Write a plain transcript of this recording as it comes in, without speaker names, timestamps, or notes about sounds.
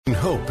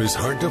Hope is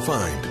hard to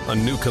find. A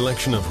new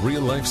collection of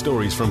real-life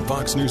stories from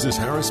Fox News'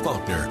 Harris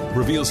Faulkner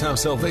reveals how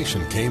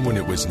salvation came when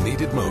it was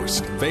needed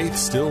most. Faith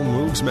still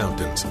moves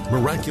mountains.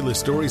 Miraculous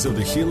stories of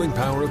the healing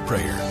power of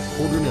prayer.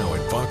 Order now at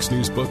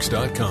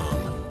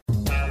foxnewsbooks.com.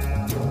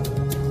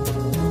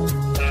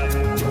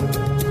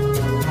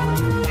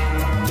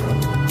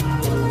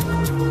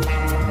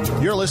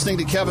 You're listening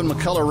to Kevin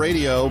McCullough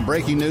Radio.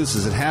 Breaking news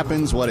as it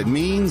happens, what it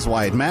means,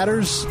 why it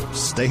matters.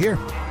 Stay here.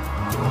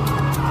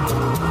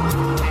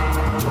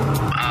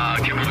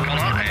 Kevin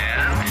McCullough,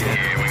 and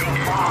here we go.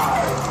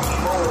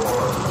 5,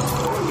 4, 3,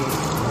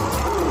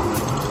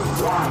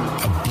 2,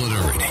 1.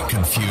 Obliterating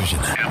confusion.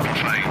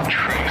 Amplifying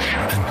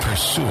truth. And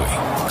pursuing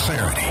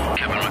clarity.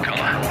 Kevin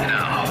McCullough,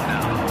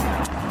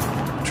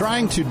 now.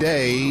 Trying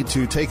today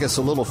to take us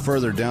a little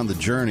further down the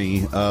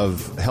journey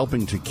of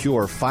helping to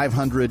cure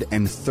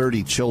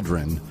 530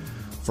 children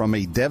from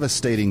a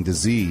devastating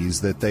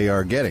disease that they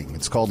are getting.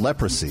 It's called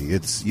leprosy.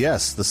 It's,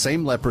 yes, the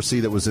same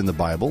leprosy that was in the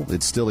Bible.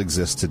 It still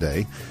exists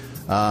today.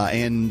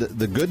 And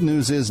the good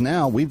news is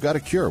now we've got a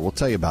cure. We'll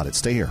tell you about it.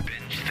 Stay here.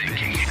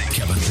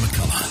 Kevin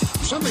McCullough.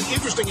 Something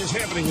interesting is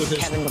happening with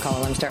this. Kevin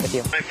McCullough, let me start with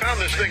you. I found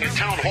this thing at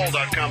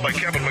townhall.com by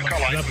Kevin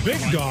McCullough. The big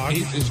dog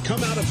has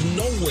come out of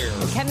nowhere.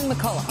 Kevin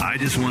McCullough. I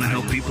just want to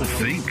help people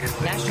think.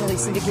 Nationally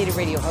syndicated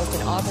radio host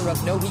and author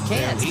of No He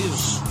Can't. And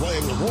he's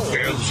playing the role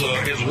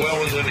as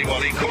well as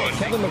anybody could.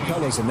 Kevin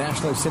McCullough is a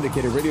nationally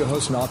syndicated radio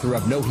host and author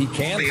of No He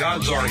Can't. The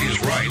odds are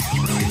he's right.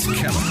 It's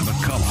Kevin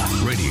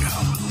McCullough Radio.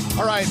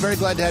 All right, very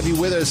glad to have you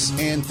with us,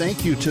 and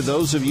thank you to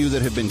those of you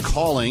that have been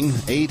calling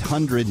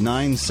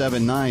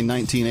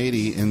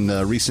 800-979-1980 in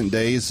recent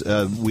days.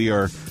 We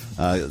are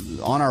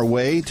on our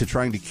way to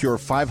trying to cure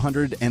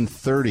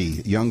 530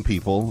 young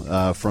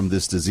people from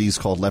this disease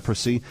called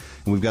leprosy,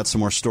 and we've got some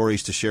more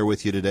stories to share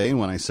with you today. And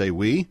when I say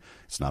we,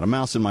 it's not a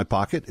mouse in my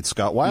pocket. It's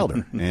Scott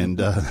Wilder and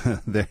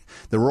the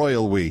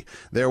royal we.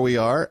 There we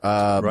are.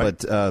 Right.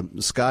 But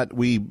Scott,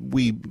 we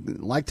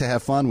like to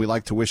have fun. We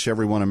like to wish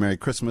everyone a Merry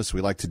Christmas.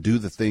 We like to do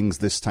the things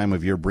this time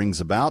of year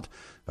brings about.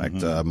 In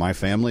fact, my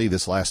family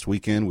this last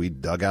weekend, we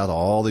dug out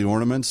all the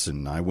ornaments,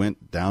 and I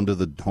went down to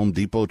the Home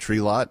Depot tree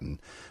lot and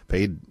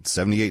paid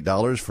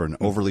 $78 for an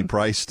overly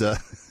priced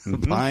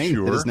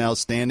pine that is now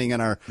standing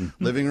in our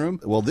living room.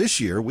 Well,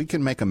 this year we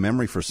can make a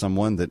memory for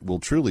someone that will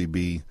truly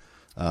be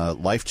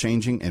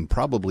life-changing and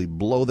probably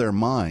blow their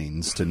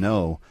minds to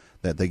know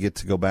that they get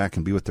to go back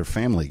and be with their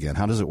family again.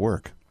 How does it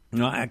work?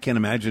 No, I can't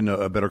imagine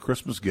a better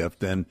Christmas gift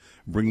than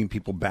bringing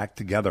people back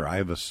together. I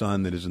have a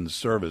son that is in the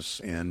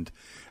service, and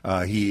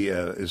he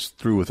is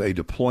through with a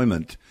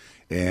deployment.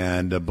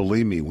 And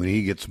believe me, when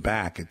he gets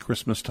back at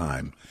Christmas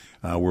time,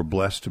 we're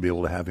blessed to be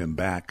able to have him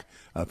back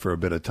for a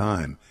bit of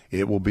time.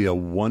 It will be a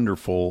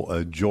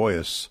wonderful,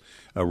 joyous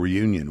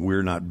reunion.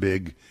 We're not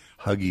big,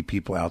 huggy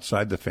people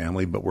outside the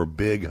family, but we're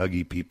big,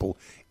 huggy people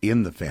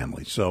in the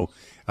family. So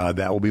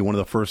that will be one of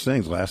the first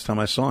things. Last time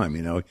I saw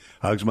him,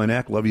 hugs my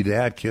neck, love you,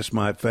 Dad, kiss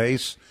my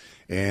face,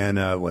 and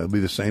it'll be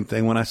the same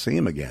thing when I see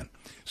him again.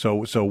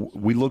 So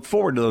we look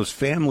forward to those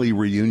family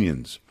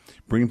reunions,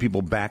 bringing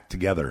people back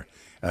together.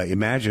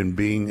 Imagine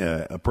being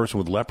a person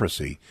with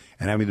leprosy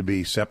and having to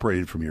be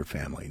separated from your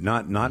family,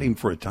 not even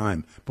for a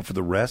time, but for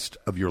the rest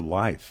of your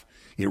life.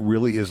 It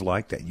really is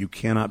like that. You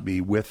cannot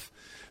be with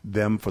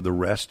them for the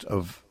rest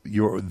of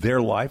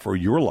their life or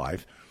your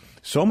life,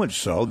 so much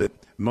so that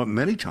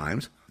many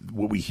times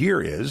what we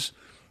hear is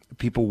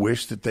people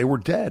wish that they were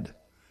dead,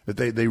 that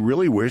they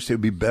really wish it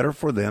would be better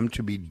for them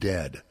to be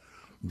dead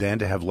than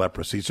to have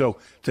leprosy. So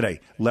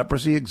today,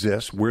 leprosy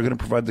exists. We're going to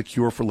provide the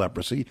cure for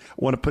leprosy. I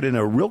want to put in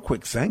a real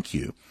quick thank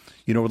you.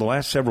 Over the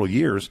last several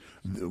years,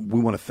 we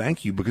want to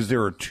thank you because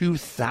there are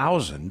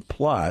 2,000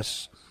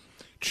 plus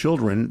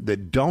children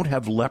that don't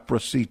have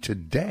leprosy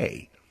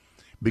today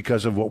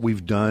because of what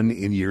we've done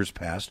in years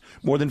past,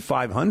 more than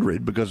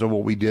 500 because of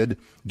what we did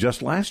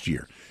just last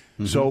year.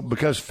 So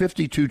because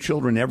 52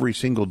 children every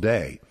single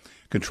day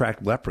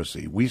contract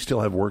leprosy, we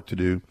still have work to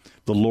do.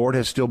 The Lord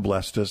has still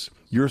blessed us.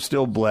 You're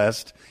still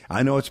blessed.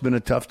 I know it's been a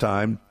tough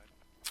time,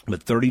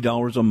 but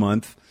 $30 a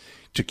month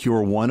to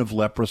cure one of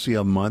leprosy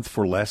a month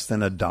for less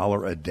than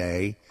 $1 a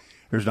day.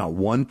 There's not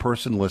one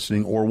person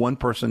listening or one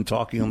person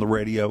talking on the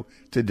radio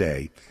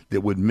today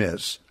that would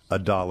miss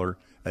 $1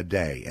 a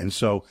day. And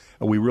so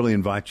we really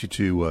invite you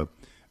to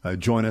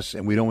join us,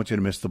 and we don't want you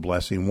to miss the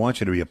blessing. We want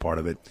you to be a part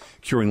of it,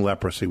 curing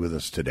leprosy with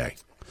us today.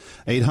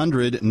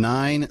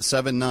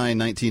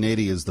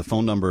 800-979-1980 is the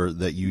phone number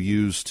that you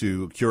use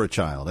to cure a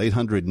child.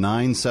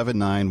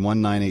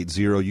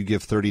 800-979-1980. You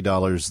give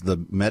 $30.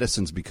 The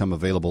medicines become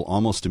available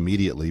almost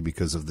immediately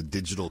because of the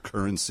digital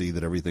currency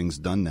that everything's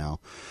done now.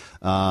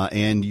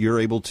 And you're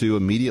able to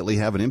immediately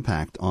have an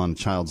impact on a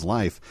child's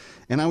life.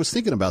 And I was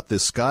thinking about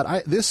this,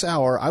 Scott. This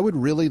hour, I would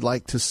really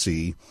like to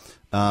see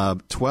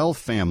 12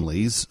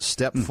 families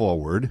step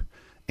forward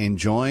and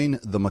join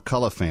the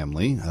McCullough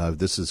family.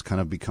 This has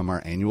kind of become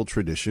our annual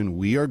tradition.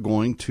 We are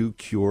going to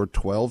cure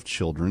 12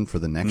 children for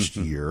the next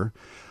year.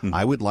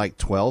 I would like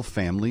 12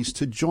 families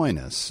to join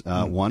us,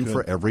 one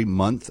for every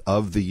month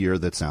of the year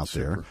that's out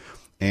there.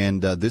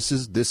 And this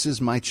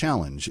is my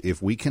challenge.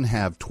 If we can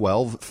have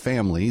 12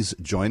 families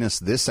join us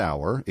this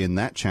hour in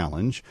that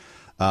challenge,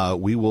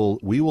 we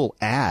will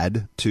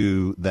add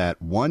to that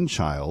one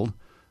child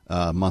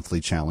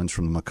monthly challenge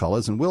from the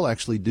McCulloughs, and we'll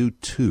actually do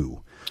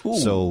 2. Ooh,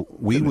 so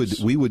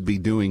we would be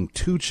doing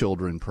 2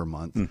 children per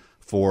month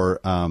for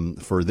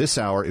this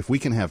hour. If we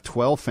can have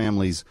 12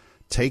 families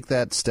take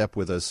that step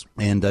with us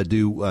and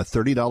do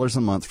 $30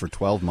 a month for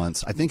 12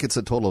 months. I think it's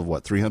a total of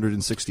what,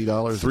 $360?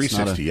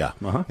 $360, yeah.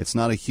 Uh-huh. It's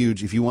not a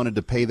huge. If you wanted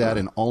to pay that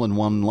in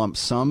all-in-one lump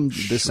sum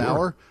this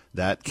hour,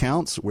 that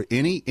counts.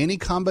 Any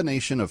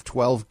combination of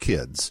 12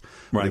 kids.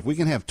 Right. But if we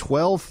can have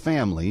 12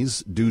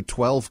 families do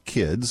 12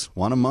 kids,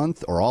 one a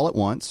month or all at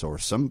once or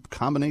some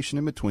combination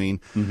in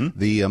between,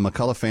 the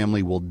McCullough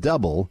family will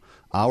double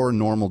our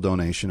normal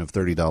donation of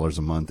 $30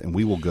 a month, and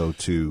we will go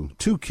to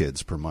 2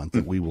 kids per month.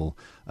 And we will,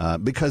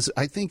 because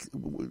I think,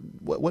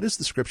 what does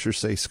the scripture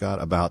say,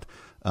 Scott, about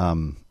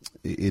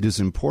it is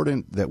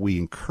important that we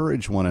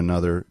encourage one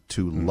another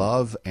to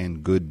love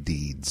and good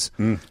deeds.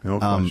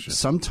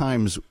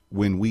 Sometimes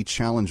when we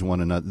challenge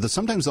one another,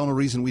 sometimes the only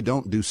reason we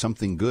don't do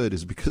something good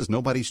is because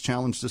nobody's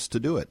challenged us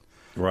to do it.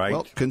 Right.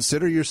 Well,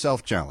 consider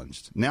yourself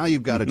challenged. Now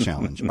you've got a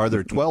challenge. Are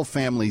there 12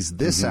 families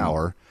this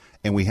hour?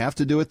 And we have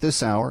to do it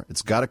this hour.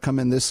 It's got to come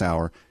in this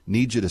hour.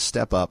 Need you to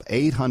step up.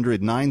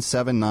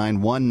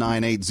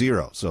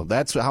 800-979-1980. So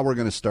that's how we're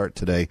going to start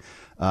today.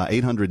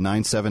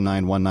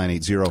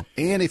 800-979-1980.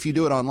 And if you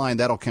do it online,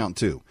 that'll count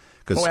too.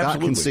 Because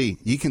Scott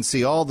can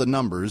see all the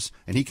numbers,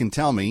 and he can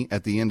tell me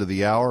at the end of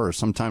the hour or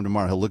sometime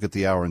tomorrow, he'll look at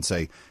the hour and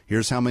say,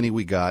 here's how many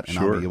we got, and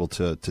I'll be able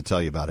to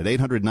tell you about it.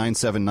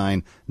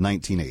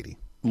 800-979-1980.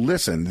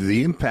 Listen,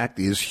 the impact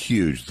is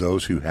huge,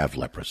 those who have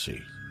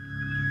leprosy.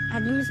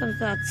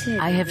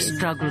 I have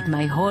struggled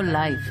my whole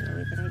life.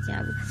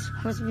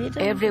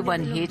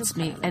 Everyone hates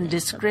me and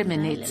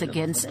discriminates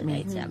against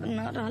me.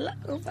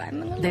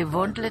 They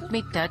won't let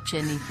me touch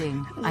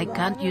anything. I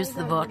can't use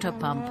the water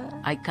pump.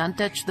 I can't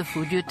touch the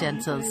food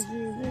utensils.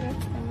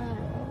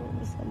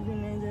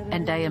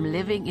 And I am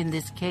living in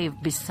this cave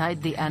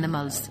beside the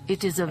animals.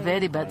 It is a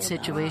very bad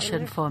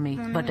situation for me,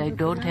 but I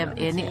don't have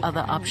any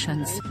other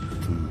options.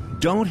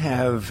 Don't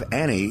have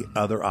any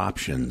other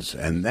options,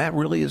 and that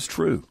really is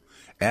true.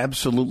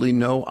 Absolutely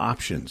no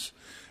options.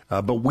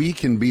 But we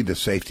can be the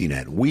safety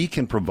net. We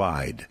can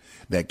provide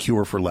that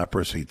cure for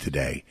leprosy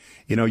today.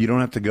 You know, you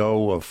don't have to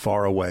go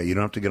far away. You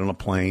don't have to get on a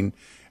plane.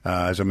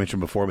 As I mentioned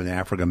before, I've been in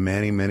Africa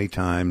many, many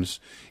times.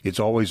 It's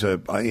always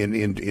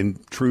in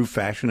true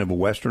fashion of a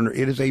Westerner,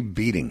 it is a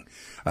beating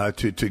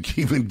to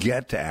even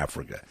get to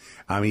Africa.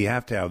 I mean, you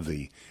have to have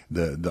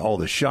all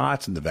the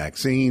shots and the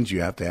vaccines.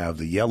 You have to have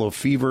the yellow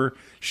fever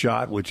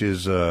shot, which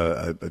is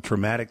a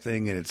traumatic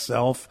thing in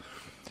itself.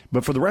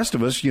 But for the rest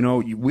of us, you know,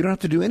 we don't have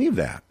to do any of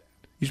that.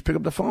 You just pick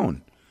up the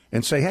phone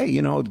and say, hey,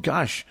 you know,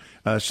 gosh,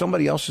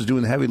 somebody else is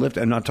doing the heavy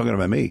lifting. I'm not talking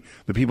about me.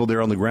 The people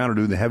there on the ground are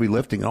doing the heavy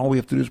lifting. And all we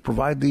have to do is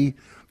provide the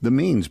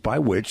means by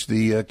which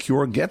the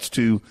cure gets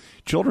to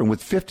children,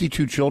 with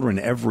 52 children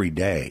every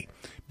day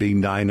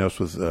being diagnosed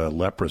with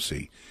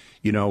leprosy.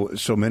 You know,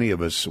 so many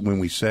of us, when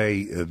we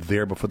say,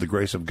 there before the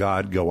grace of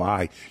God go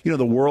I, you know,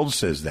 the world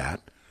says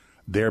that.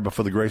 There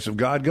before the grace of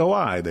God go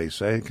I, they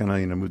say. Kind of,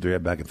 move their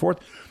head back and forth.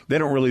 They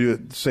don't really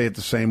say it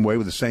the same way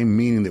with the same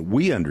meaning that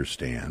we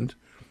understand.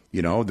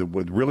 You know,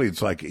 really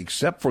it's like,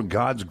 except for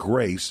God's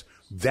grace,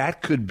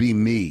 that could be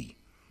me.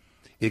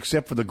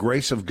 Except for the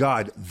grace of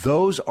God,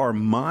 those are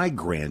my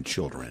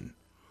grandchildren.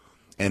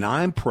 And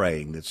I'm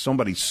praying that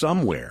somebody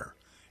somewhere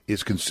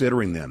is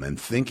considering them and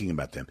thinking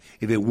about them.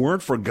 If it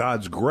weren't for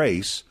God's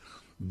grace,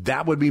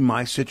 that would be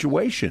my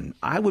situation.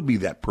 I would be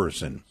that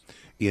person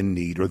in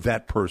need, or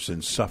that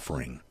person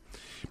suffering.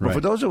 But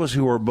for those of us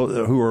who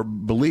are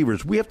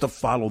believers, we have to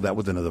follow that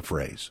with another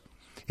phrase.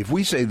 If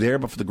we say, there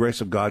but for the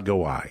grace of God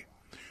go I,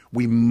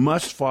 we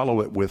must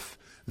follow it with,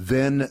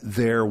 then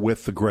there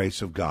with the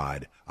grace of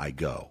God I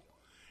go.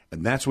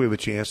 And that's what we have a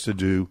chance to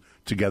do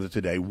together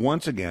today.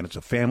 Once again, it's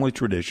a family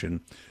tradition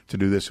to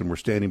do this, and we're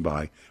standing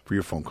by for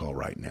your phone call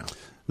right now.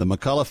 The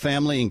McCullough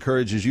family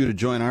encourages you to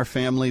join our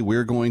family.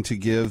 We're going to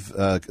give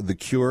the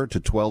cure to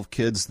 12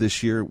 kids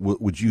this year.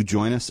 Would you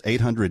join us?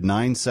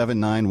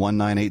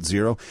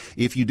 800-979-1980.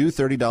 If you do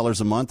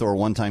 $30 a month or a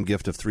one-time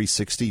gift of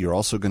 $360, you're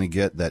also going to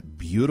get that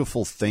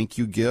beautiful thank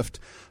you gift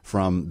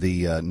from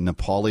the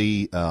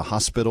Nepali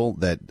hospital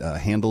that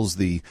handles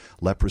the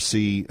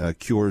leprosy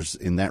cures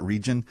in that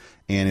region.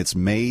 And it's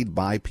made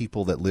by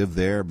people that live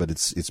there, but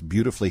it's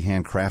beautifully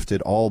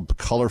handcrafted, all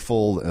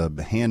colorful,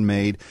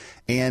 handmade.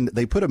 And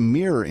they put a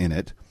mirror in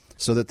it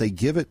so that they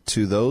give it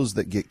to those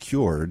that get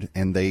cured,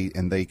 and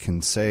they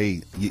can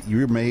say,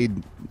 you're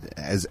made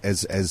as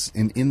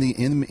in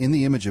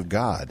the image of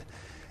God,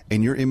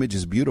 and your image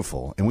is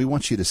beautiful. And we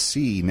want you to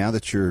see, now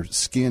that your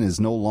skin is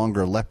no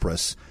longer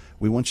leprous,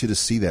 we want you to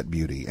see that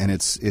beauty. And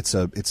it's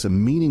a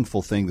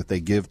meaningful thing that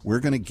they give. We're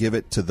going to give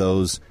it to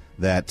those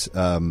that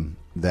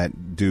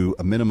do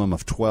a minimum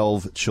of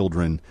 12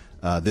 children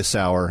this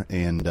hour,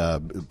 and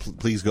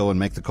please go and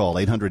make the call.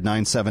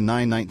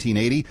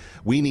 800-979-1980.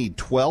 We need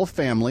 12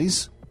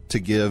 families to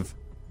give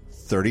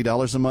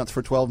 $30 a month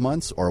for 12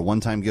 months or a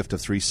one-time gift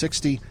of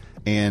 $360,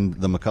 and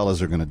the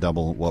McCulloughs are going to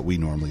double what we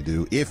normally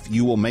do if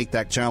you will make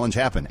that challenge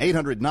happen.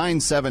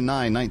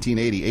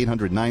 800-979-1980,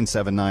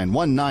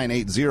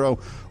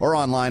 800-979-1980, or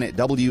online at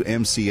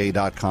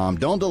WMCA.com.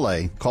 Don't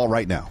delay. Call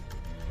right now.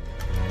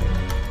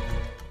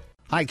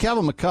 Hi,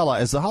 Kevin McCullough.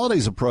 As the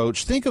holidays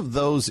approach, think of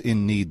those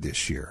in need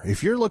this year.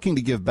 If you're looking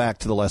to give back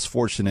to the less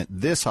fortunate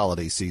this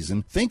holiday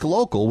season, think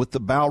local with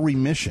the Bowery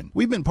Mission.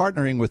 We've been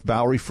partnering with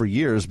Bowery for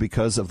years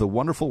because of the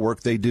wonderful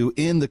work they do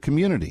in the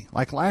community.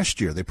 Like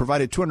last year, they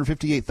provided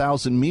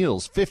 258,000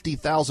 meals,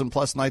 50,000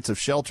 plus nights of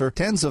shelter,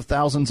 tens of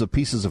thousands of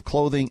pieces of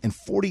clothing, and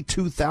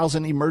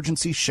 42,000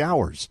 emergency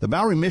showers. The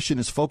Bowery Mission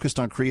is focused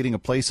on creating a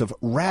place of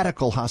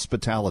radical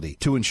hospitality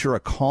to ensure a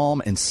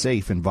calm and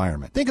safe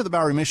environment. Think of the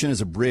Bowery Mission as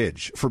a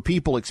bridge for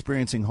people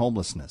experiencing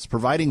homelessness,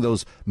 providing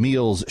those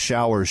meals,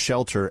 showers,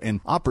 shelter,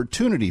 and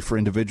opportunity for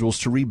individuals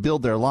to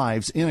rebuild their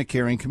lives in a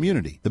caring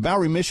community. The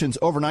Bowery Mission's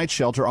overnight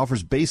shelter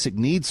offers basic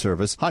needs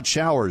service, hot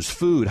showers,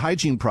 food,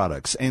 hygiene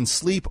products, and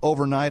sleep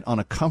overnight on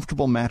a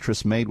comfortable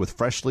mattress made with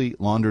freshly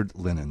laundered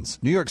linens.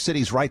 New York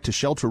City's right to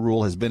shelter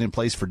rule has been in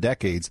place for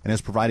decades and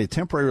has provided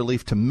temporary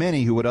relief to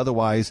many who would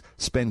otherwise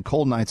spend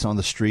cold nights on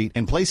the street,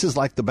 and places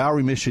like the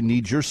Bowery Mission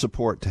need your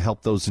support to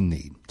help those in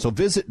need. So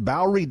visit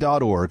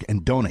Bowery.org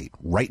and donate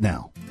right now.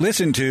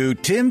 Listen to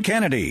Tim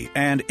Kennedy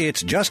and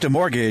It's Just a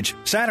Mortgage,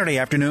 Saturday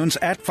afternoons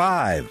at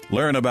 5.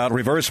 Learn about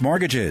reverse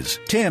mortgages.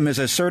 Tim is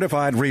a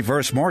certified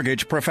reverse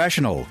mortgage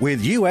professional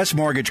with U.S.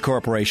 Mortgage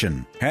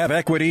Corporation. Have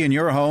equity in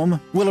your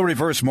home? Will a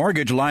reverse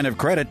mortgage line of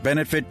credit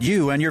benefit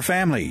you and your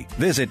family?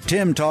 Visit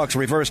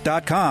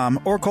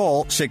TimTalksReverse.com or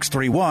call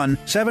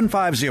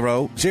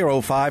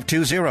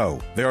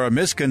 631-750-0520. There are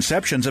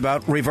misconceptions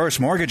about reverse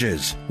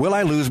mortgages. Will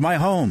I lose my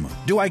home?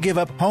 Do I give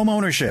up home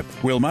ownership?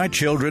 Will my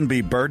children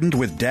be burdened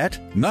with debt?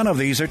 None of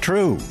these are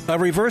true. A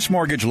reverse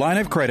mortgage line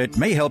of credit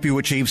may help you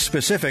achieve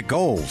specific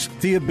goals,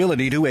 the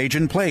ability to age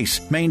in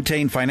place,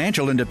 maintain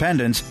financial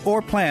independence,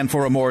 or plan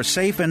for a more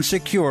safe and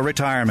secure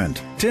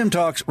retirement.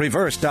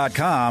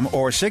 TimTalksReverse.com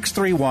or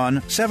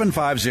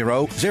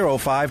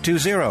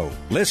 631-750-0520.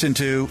 Listen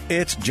to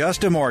It's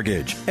Just a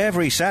Mortgage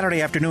every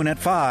Saturday afternoon at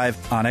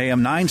 5 on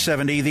AM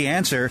 970 The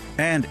Answer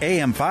and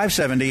AM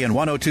 570 and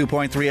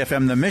 102.3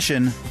 FM The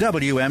Mission,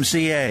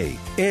 WMCA.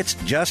 It's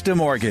Just a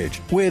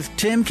Mortgage with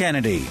Tim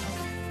Kennedy.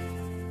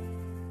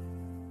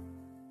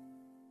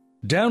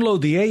 Download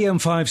the AM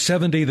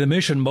 570 The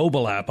Mission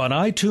mobile app on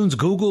iTunes,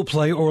 Google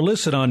Play, or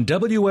listen on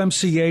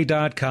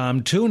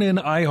WMCA.com,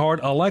 TuneIn,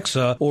 iHeart,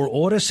 Alexa, or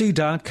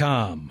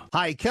Odyssey.com.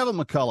 Hi, Kevin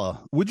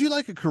McCullough. Would you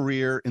like a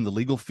career in the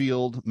legal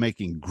field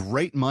making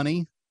great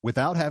money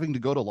without having to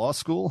go to law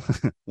school?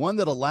 One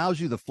that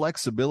allows you the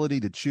flexibility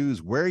to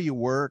choose where you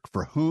work,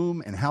 for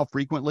whom, and how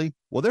frequently?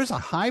 Well, there's a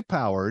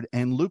high-powered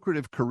and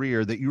lucrative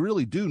career that you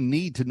really do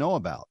need to know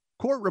about: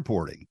 court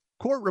reporting.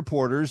 Court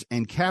reporters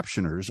and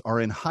captioners are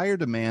in higher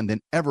demand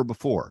than ever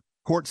before.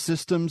 Court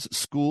systems,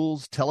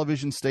 schools,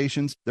 television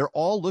stations, they're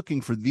all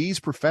looking for these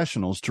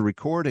professionals to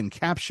record and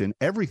caption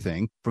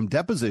everything from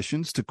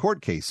depositions to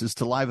court cases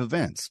to live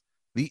events.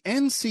 The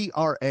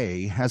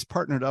NCRA has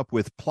partnered up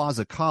with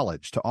Plaza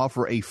College to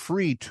offer a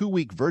free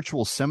 2-week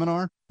virtual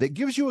seminar that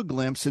gives you a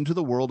glimpse into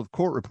the world of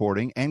court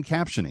reporting and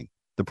captioning.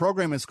 The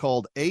program is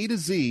called A to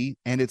Z,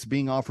 and it's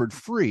being offered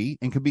free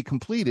and can be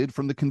completed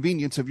from the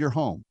convenience of your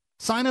home.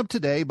 Sign up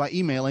today by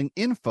emailing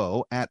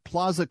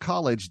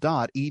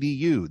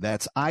info@plazacollege.edu.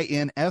 That's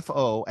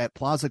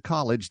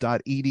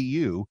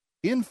info@plazacollege.edu.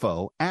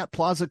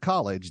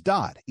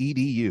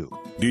 info@plazacollege.edu.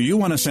 Do you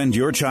want to send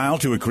your child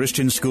to a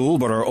Christian school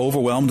but are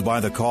overwhelmed by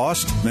the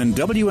cost? Then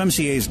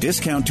WMCA's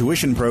discount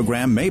tuition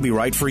program may be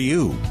right for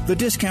you. The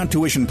discount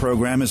tuition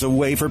program is a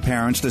way for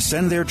parents to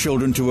send their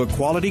children to a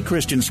quality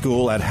Christian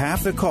school at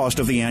half the cost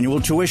of the annual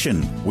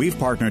tuition. We've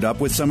partnered up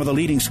with some of the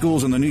leading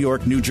schools in the New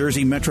York, New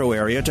Jersey metro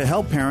area to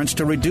help parents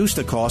to reduce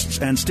the costs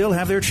and still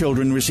have their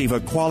children receive a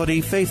quality,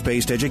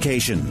 faith-based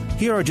education.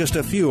 Here are just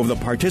a few of the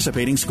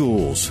participating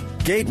schools: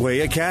 Gateway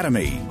Academy,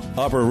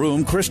 Upper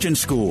Room Christian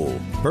School,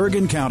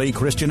 Bergen County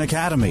Christian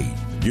Academy.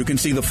 You can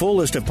see the full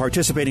list of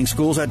participating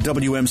schools at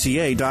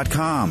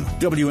WMCA.com.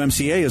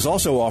 WMCA is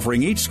also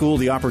offering each school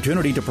the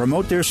opportunity to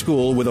promote their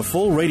school with a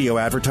full radio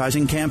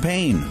advertising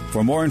campaign.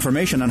 For more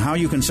information on how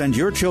you can send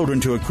your children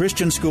to a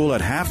Christian school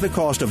at half the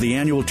cost of the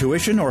annual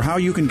tuition, or how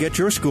you can get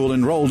your school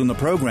enrolled in the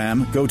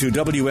program, go to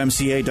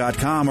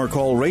WMCA.com or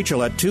call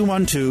Rachel at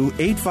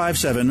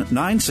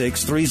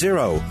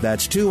 212-857-9630.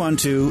 That's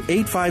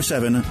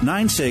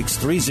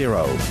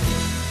 212-857-9630.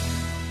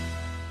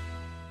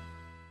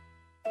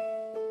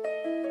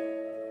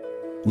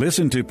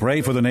 Listen to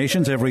Pray for the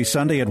Nations every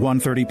Sunday at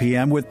 1:30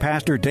 p.m. with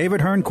Pastor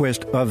David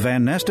Hernquist of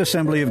Van Nest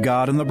Assembly of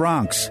God in the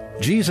Bronx.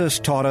 Jesus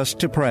taught us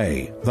to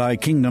pray, "Thy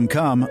kingdom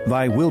come,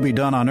 thy will be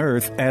done on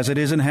earth as it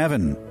is in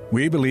heaven."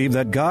 We believe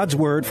that God's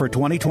word for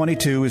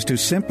 2022 is to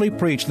simply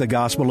preach the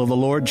gospel of the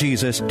Lord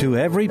Jesus to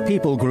every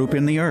people group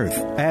in the earth.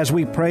 As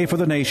we pray for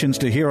the nations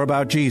to hear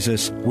about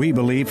Jesus, we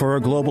believe for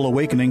a global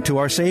awakening to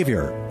our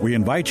Savior. We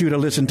invite you to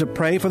listen to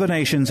Pray for the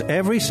Nations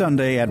every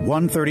Sunday at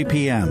 1:30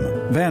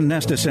 p.m. Van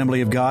Nest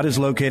Assembly of God is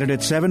located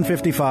at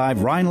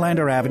 755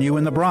 Rhinelander Avenue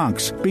in the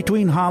Bronx,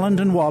 between Holland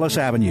and Wallace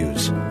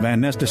Avenues.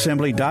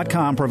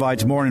 VanNestAssembly.com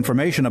provides more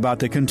information about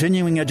the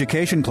continuing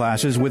education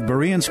classes with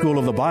Berean School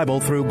of the Bible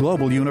through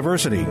Global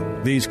University.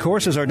 These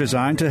courses are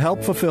designed to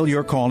help fulfill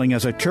your calling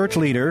as a church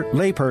leader,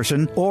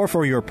 layperson, or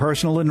for your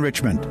personal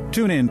enrichment.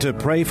 Tune in to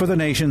Pray for the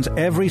Nations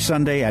every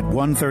Sunday at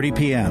 1:30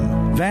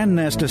 p.m.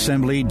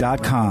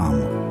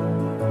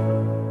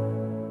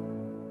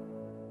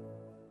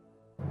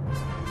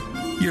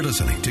 VanNestAssembly.com. You're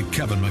listening to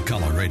Kevin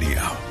McCullough Radio,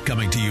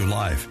 coming to you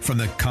live from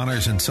the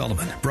Connors and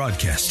Sullivan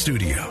Broadcast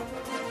Studio.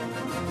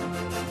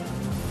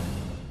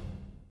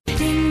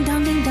 Ding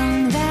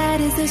dong,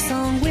 that is the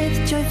song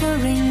with joyful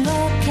ring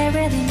or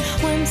caroling.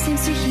 One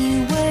seems to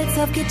hear words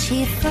of good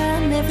cheer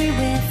from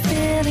everywhere,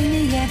 filling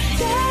the air.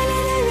 Yeah,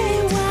 let it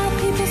ring while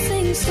people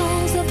sing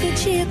songs of good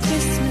cheer.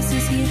 Christmas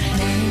is here.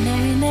 Merry,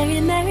 merry, merry,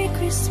 merry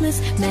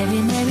Christmas.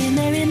 Merry, merry,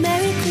 merry,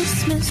 merry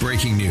Christmas.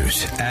 Breaking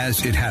news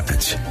as it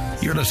happens.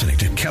 You're listening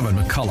to Kevin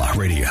McCullough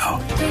Radio.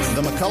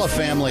 The McCullough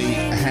family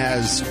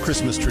has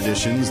Christmas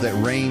traditions that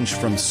range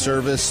from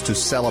service to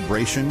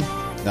celebration.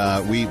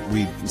 We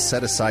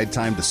set aside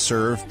time to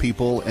serve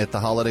people at the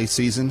holiday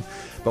season.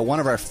 But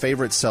one of our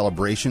favorite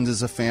celebrations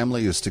as a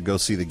family is to go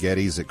see the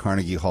Gettys at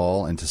Carnegie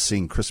Hall and to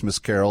sing Christmas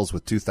carols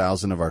with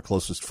 2,000 of our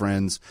closest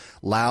friends,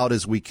 loud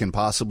as we can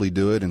possibly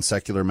do it in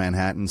secular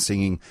Manhattan,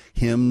 singing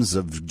hymns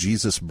of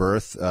Jesus'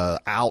 birth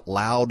out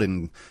loud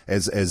and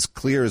as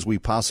clear as we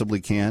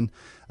possibly can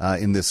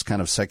in this kind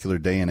of secular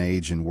day and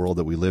age and world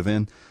that we live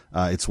in.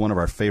 It's one of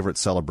our favorite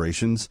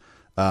celebrations.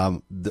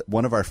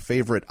 One of our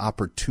favorite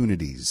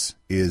opportunities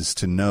is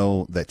to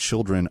know that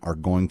children are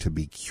going to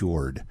be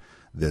cured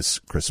this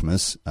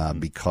Christmas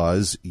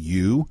because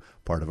you,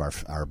 part of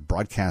our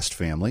broadcast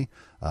family,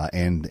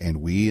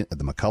 and we,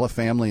 the McCullough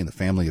family and the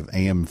family of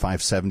AM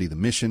 570, the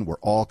Mission, we're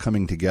all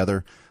coming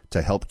together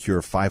to help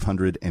cure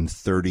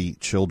 530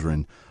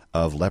 children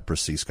of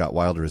leprosy. Scott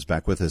Wilder is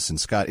back with us. And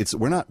Scott,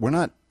 we're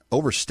not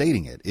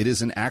overstating it. It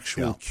is an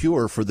actual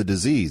cure for the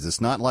disease.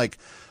 It's not like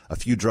a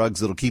few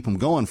drugs that'll keep them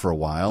going for a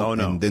while,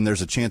 and then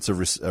there's a chance of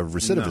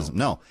recidivism.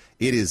 No,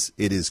 it is.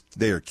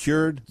 They are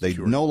cured. They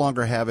no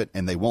longer have it,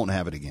 and they won't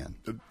have it again.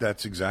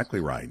 That's exactly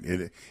right.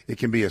 It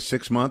can be a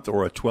 6-month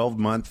or a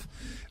 12-month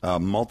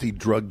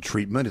multi-drug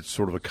treatment. It's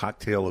sort of a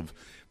cocktail of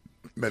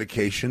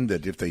medication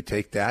that if they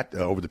take that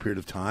over the period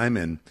of time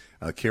and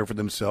care for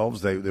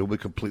themselves, they will be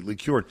completely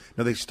cured.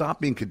 Now, they stop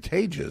being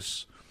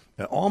contagious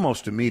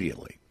almost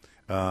immediately.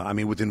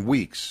 Within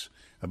weeks.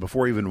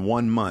 Before even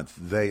 1 month,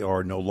 they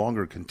are no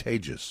longer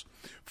contagious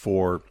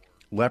for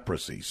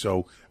leprosy.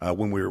 So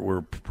when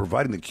we're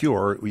providing the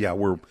cure,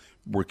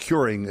 we're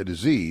curing a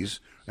disease,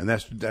 and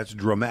that's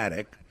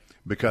dramatic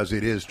because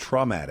it is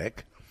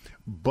traumatic.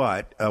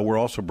 But we're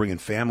also bringing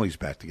families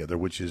back together,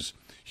 which is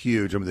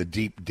huge. The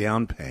deep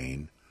down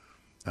pain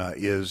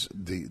is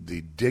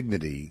the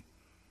dignity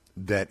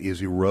that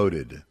is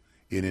eroded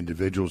in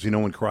individuals.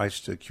 When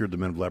Christ cured the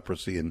men of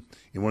leprosy, and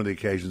in one of the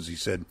occasions he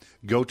said,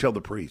 "Go tell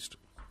the priest."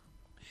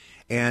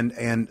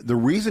 And the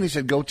reason he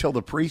said, "Go tell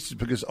the priest," is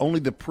because only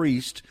the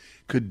priest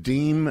could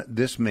deem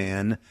this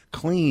man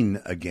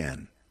clean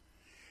again.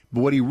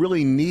 But what he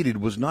really needed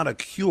was not a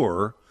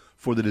cure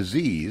for the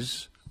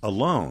disease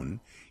alone.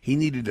 He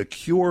needed a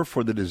cure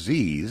for the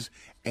disease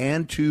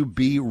and to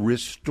be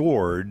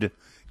restored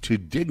to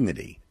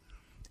dignity.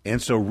 And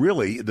so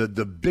really,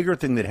 the bigger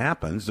thing that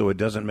happens, though it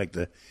doesn't make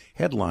the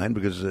headline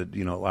because,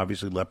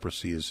 obviously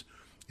leprosy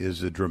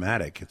is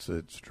dramatic. It's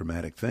a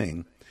dramatic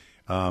thing.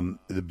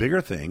 The bigger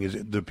thing is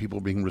the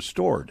people being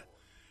restored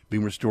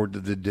to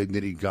the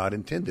dignity God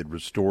intended,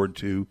 restored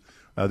to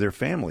their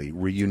family,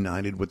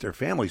 reunited with their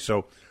family.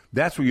 So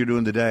that's what you're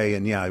doing today.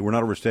 And, we're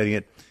not overstating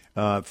it.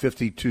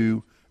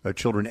 52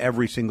 children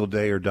every single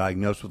day are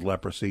diagnosed with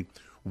leprosy.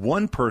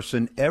 One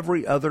person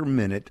every other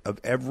minute of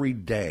every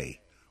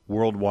day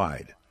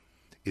worldwide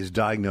is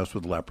diagnosed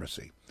with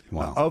leprosy.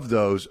 Wow. Of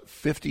those,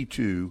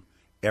 52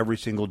 every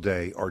single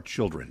day are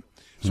children.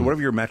 So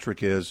whatever your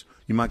metric is,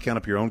 you might count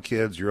up your own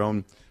kids, your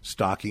own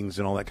stockings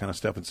and all that kind of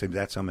stuff and say,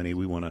 that's how many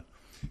we want to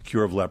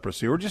cure of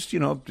leprosy. Or just,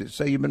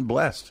 say you've been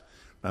blessed.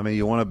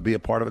 You want to be a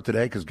part of it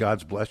today because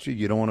God's blessed you.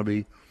 You don't want to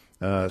be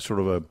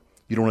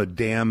you don't want to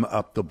dam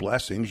up the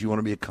blessings. You want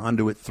to be a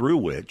conduit through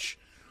which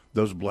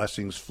those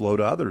blessings flow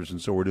to others.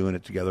 And so we're doing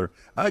it together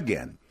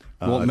again.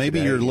 Well, maybe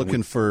you're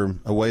looking for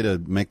a way to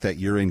make that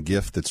year-end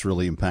gift that's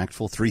really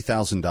impactful.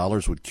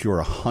 $3,000 would cure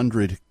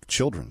 100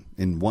 children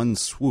in one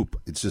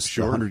swoop. It's just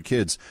 100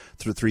 kids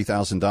through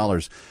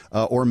 $3,000.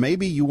 Or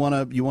maybe you want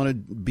to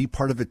be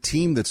part of a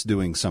team that's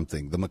doing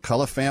something. The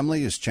McCullough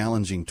family is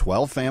challenging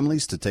 12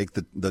 families to take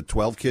the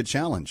 12-kid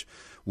challenge.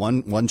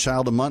 one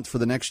child a month for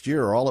the next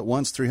year, or all at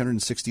once,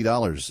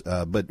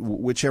 $360. But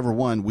whichever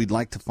one, we'd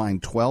like to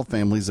find 12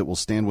 families that will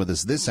stand with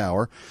us this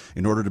hour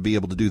in order to be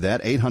able to do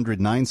that.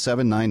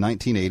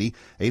 800-979-1980,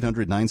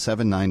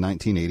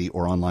 800-979-1980,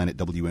 or online at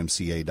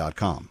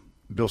WMCA.com.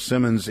 Bill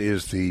Simmons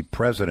is the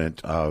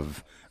president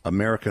of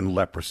American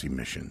Leprosy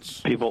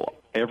Missions. People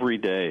every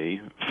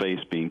day face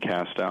being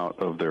cast out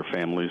of their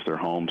families, their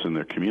homes, and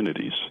their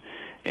communities.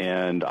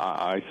 And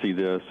I see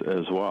this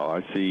as well.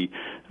 I see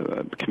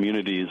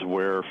communities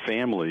where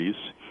families,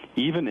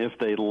 even if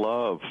they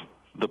love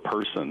the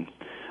person,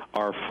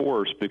 are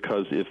forced,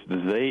 because if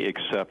they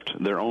accept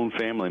their own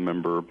family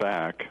member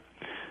back,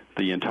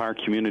 the entire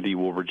community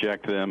will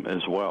reject them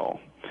as well.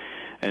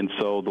 And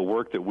so the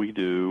work that we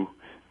do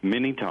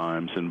many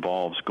times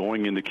involves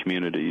going into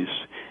communities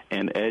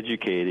and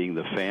educating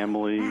the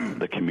family,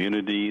 the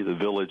community, the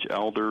village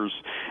elders,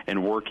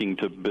 and working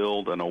to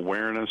build an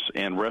awareness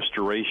and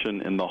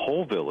restoration in the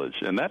whole village.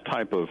 And that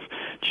type of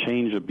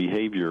change of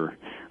behavior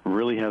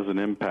really has an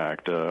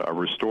impact, a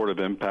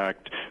restorative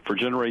impact for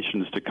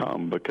generations to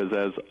come, because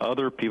as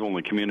other people in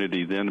the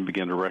community then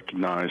begin to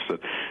recognize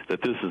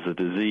that this is a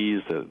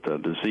disease, that the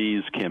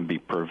disease can be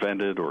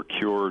prevented or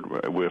cured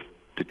if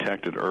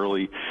detected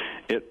early,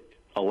 it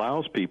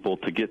allows people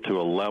to get to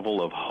a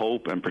level of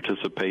hope and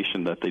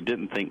participation that they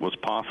didn't think was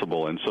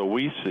possible. And so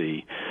we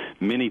see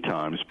many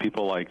times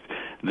people like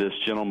this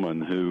gentleman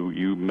who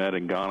you met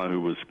in Ghana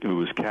who was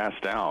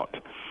cast out.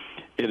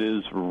 It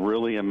is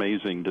really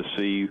amazing to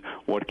see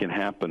what can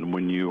happen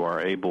when you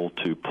are able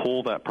to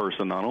pull that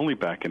person not only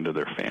back into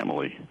their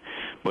family,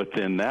 but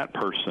then that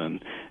person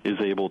is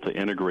able to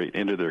integrate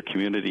into their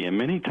community. And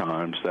many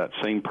times that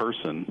same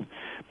person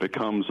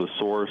becomes a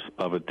source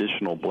of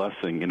additional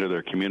blessing into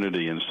their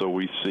community. And so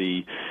we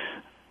see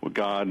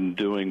God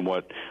doing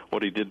what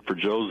he did for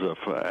Joseph,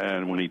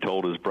 and when he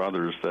told his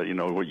brothers that,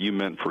 what you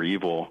meant for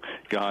evil,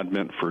 God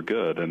meant for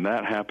good. And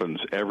that happens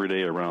every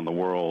day around the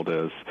world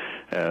as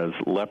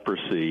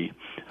leprosy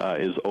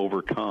is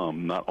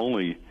overcome, not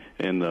only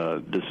in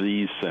the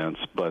disease sense,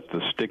 but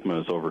the stigma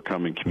is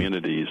overcoming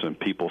communities, and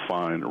people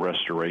find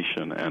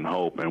restoration and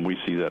hope, and we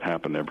see that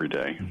happen every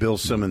day. Bill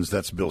Simmons,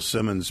 that's Bill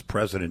Simmons,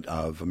 president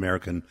of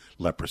American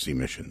Leprosy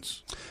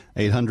Missions.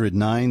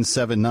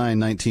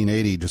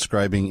 800-979-1980,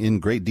 describing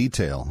in great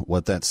detail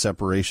what that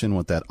separation,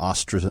 what that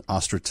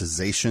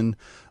ostracization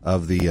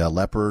of the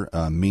leper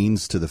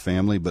means to the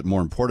family, but more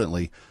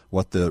importantly,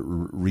 what the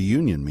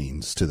reunion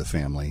means to the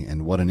family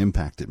and what an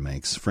impact it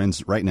makes.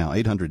 Friends, right now,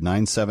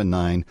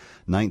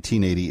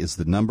 800-979-1980 is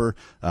the number.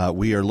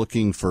 We are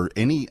looking for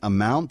any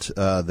amount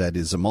that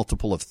is a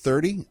multiple of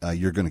 30.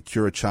 You're going to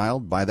cure a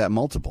child by that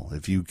multiple.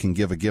 If you can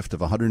give a gift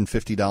of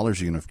 $150,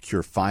 you're going to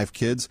cure 5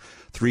 kids.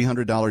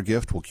 $300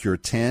 gift will cure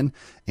 10.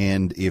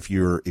 And if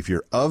you're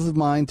of the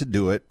mind to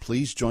do it,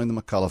 please join the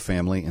McCullough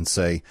family and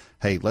say,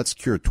 hey, let's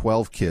cure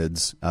 12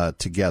 kids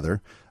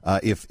together.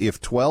 If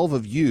 12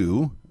 of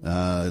you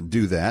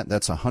do that,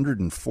 that's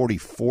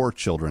 144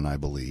 children, I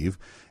believe.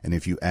 And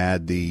if you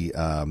add the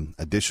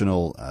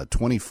additional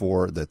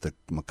 24 that the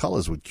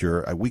McCulloughs would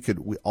cure,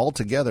 all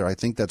together, I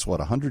think that's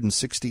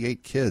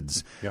 168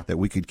 kids that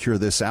we could cure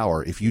this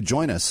hour. If you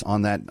join us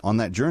on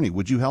that journey,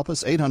 would you help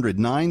us?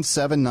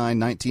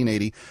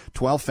 800-979-1980,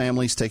 12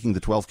 families taking the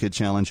 12-kid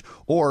challenge,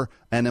 or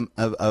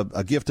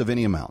a gift of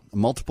any amount, a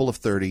multiple of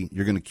 30.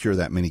 You're going to cure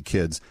that many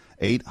kids.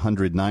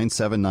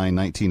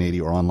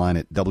 800-979-1980, or online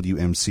at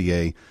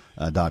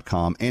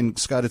WMCA.com. And,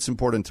 Scott, it's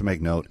important to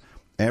make note,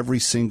 every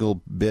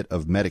single bit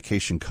of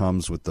medication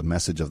comes with the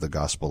message of the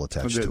gospel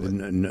attached to it.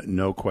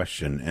 No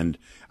question. And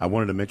I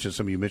wanted to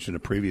mention, you mentioned a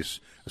previous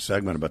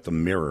segment about the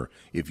mirror.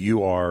 If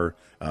you are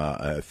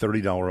a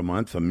 $30 a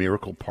month, a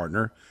miracle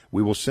partner,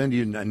 we will send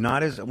you,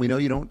 not as, we know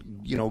you don't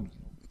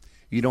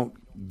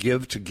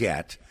give to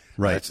get.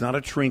 Right. It's not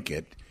a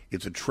trinket.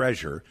 It's a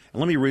treasure.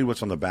 And let me read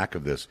what's on the back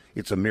of this.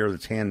 It's a mirror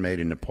that's handmade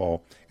in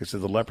Nepal. It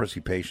says the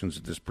leprosy patients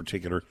at this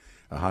particular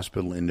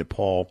hospital in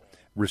Nepal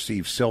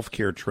receive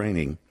self-care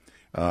training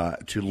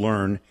to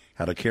learn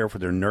how to care for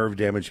their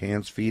nerve-damaged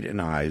hands, feet,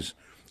 and eyes.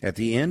 At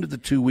the end of the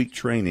 2-week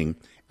training,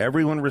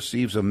 everyone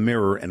receives a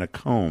mirror and a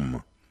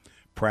comb,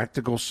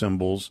 practical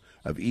symbols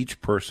of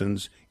each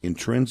person's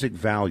intrinsic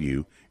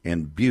value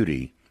and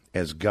beauty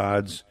as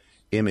God's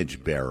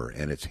image bearer.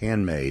 And it's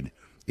handmade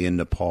in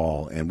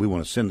Nepal, and we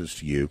want to send this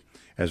to you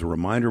as a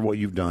reminder of what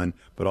you've done,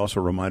 but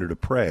also a reminder to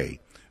pray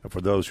for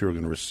those who are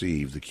going to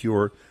receive the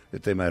cure,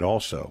 that they might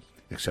also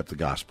accept the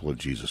gospel of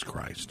Jesus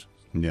Christ.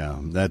 Yeah,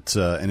 that's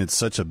and it's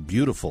such a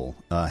beautiful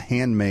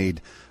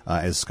handmade,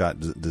 as Scott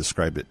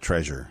described it,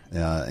 treasure.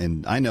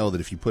 And I know that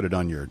if you put it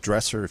on your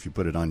dresser, if you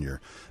put it on your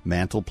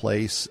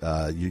mantelpiece,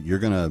 you're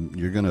gonna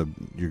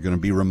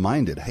be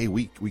reminded, hey,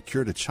 we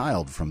cured a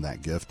child from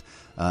that gift,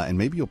 and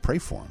maybe you'll pray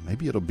for him.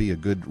 Maybe it'll be a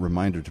good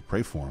reminder to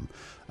pray for him.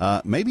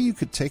 Maybe you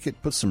could take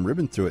it, put some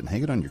ribbon through it, and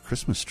hang it on your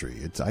Christmas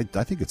tree. I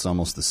think it's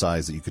almost the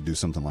size that you could do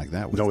something like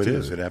that with. No, it too.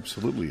 is. It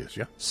absolutely is,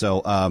 yeah. So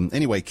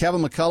anyway,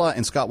 Kevin McCullough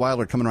and Scott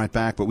Weiler are coming right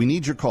back, but we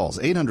need your calls.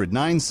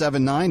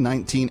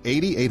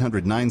 800-979-1980,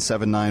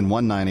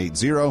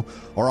 888-919-1980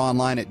 or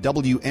online at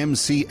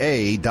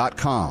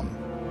WMCA.com.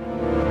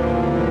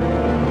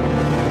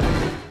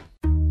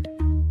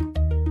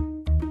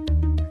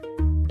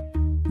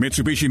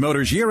 Mitsubishi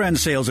Motors year-end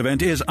sales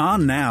event is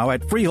on now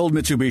at Freehold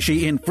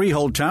Mitsubishi in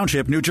Freehold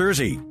Township, New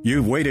Jersey.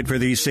 You've waited for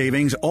these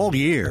savings all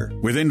year.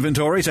 With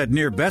inventories at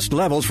near best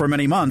levels for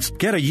many months,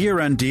 get a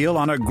year-end deal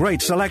on a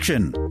great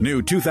selection.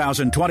 New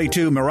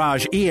 2022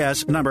 Mirage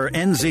ES number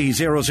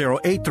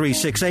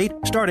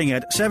NZ008368 starting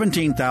at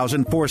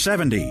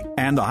 $17,470.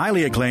 And the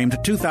highly acclaimed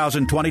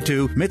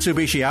 2022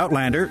 Mitsubishi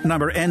Outlander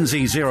number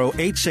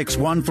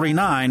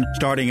NZ086139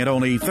 starting at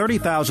only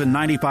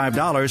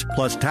 $30,095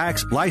 plus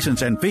tax,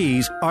 license, and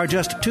fees are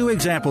just two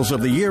examples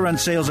of the year-end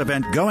sales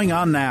event going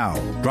on now.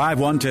 Drive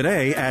one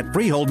today at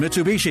Freehold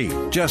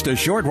Mitsubishi. Just a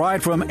short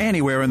ride from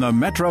anywhere in the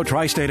metro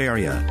tri-state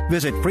area.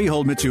 Visit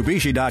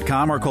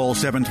freeholdmitsubishi.com or call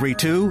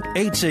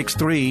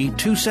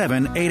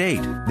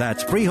 732-863-2788.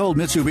 That's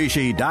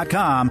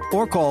freeholdmitsubishi.com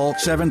or call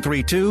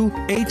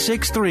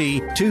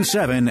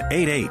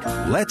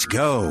 732-863-2788. Let's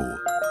go.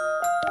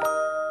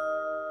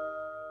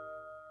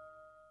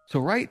 So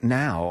right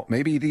now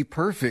may be the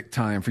perfect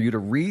time for you to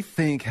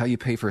rethink how you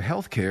pay for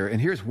healthcare. And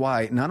here's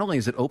why. Not only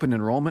is it open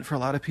enrollment for a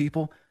lot of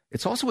people,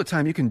 it's also a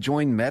time you can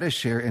join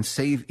Medishare and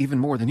save even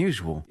more than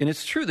usual. And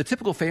it's true, the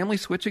typical family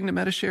switching to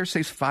Medishare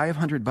saves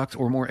 $500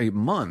 or more a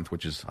month,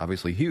 which is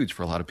obviously huge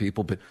for a lot of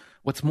people. But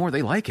what's more,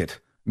 they like it.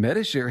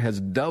 Medishare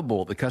has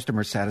double the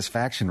customer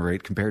satisfaction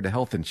rate compared to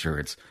health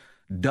insurance.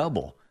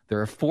 Double.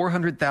 There are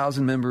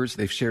 400,000 members.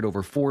 They've shared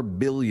over $4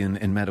 billion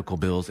in medical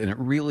bills. And it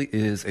really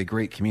is a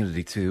great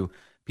community, too.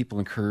 People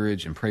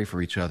encourage and pray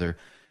for each other.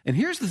 And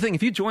here's the thing.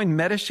 If you join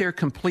Medishare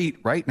Complete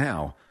right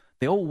now,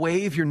 they'll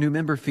waive your new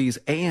member fees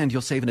and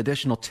you'll save an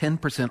additional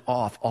 10%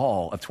 off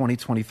all of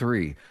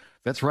 2023.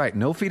 That's right.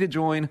 No fee to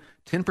join,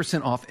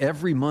 10% off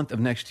every month of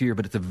next year,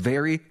 but it's a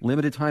very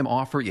limited time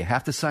offer. You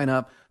have to sign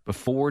up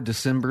before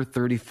December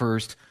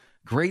 31st.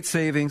 Great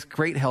savings,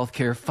 great health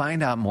care.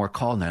 Find out more.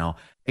 Call now.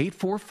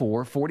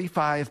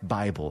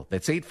 844-45-BIBLE.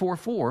 That's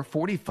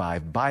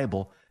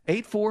 844-45-BIBLE.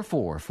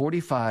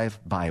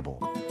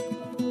 844-45-BIBLE.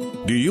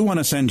 Do you want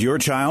to send your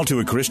child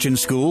to a Christian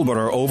school but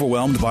are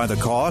overwhelmed by the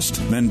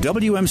cost? Then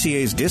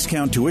WMCA's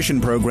discount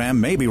tuition program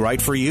may be right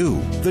for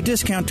you. The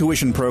discount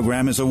tuition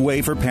program is a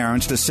way for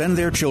parents to send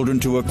their children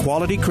to a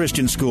quality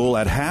Christian school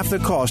at half the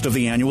cost of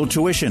the annual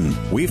tuition.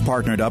 We've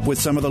partnered up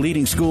with some of the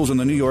leading schools in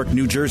the New York,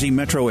 New Jersey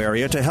metro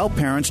area to help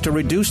parents to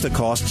reduce the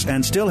costs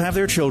and still have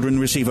their children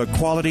receive a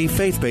quality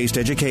faith-based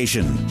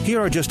education.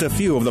 Here are just a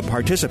few of the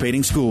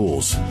participating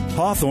schools: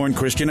 Hawthorne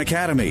Christian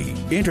Academy,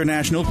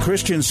 International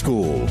Christian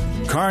School,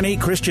 Kearney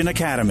Christian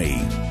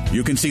Academy.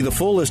 You can see the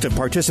full list of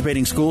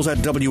participating schools at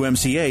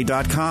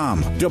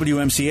WMCA.com.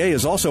 WMCA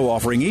is also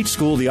offering each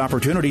school the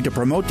opportunity to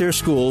promote their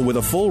school with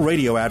a full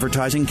radio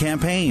advertising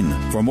campaign.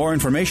 For more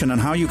information on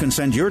how you can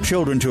send your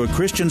children to a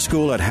Christian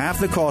school at half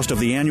the cost of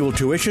the annual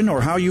tuition or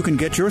how you can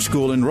get your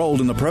school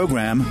enrolled in the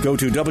program, go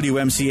to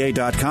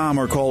WMCA.com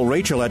or call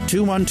Rachel at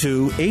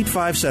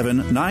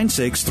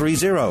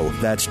 212-857-9630.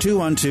 That's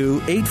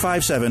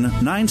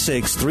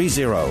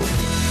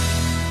 212-857-9630.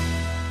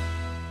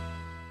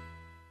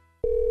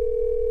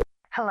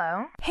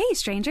 Hello? Hey,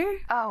 stranger.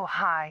 Oh,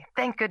 hi.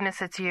 Thank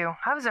goodness it's you.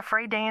 I was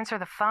afraid to answer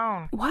the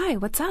phone. Why?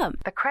 What's up?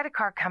 The credit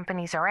card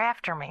companies are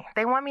after me.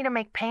 They want me to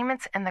make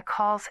payments and the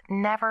calls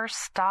never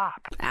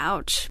stop.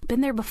 Ouch.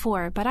 Been there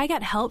before, but I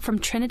got help from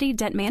Trinity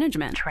Debt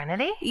Management.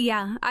 Trinity?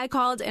 Yeah. I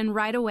called and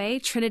right away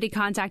Trinity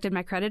contacted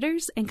my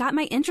creditors and got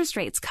my interest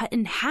rates cut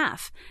in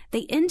half.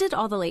 They ended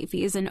all the late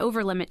fees and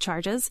over-limit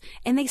charges,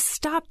 and they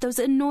stopped those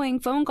annoying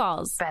phone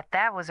calls. Bet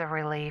that was a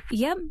relief.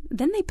 Yep.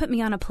 Then they put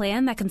me on a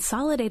plan that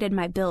consolidated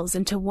my bills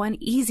into one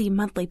easy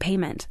monthly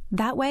payment.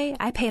 That way,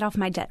 I paid off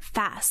my debt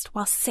fast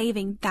while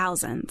saving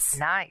thousands.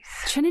 Nice.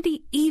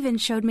 Trinity even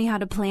showed me how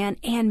to plan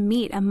and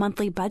meet a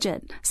monthly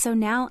budget. So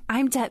now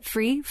I'm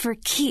debt-free for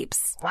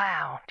keeps.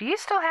 Wow. Do you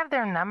still have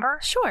their number?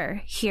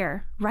 Sure.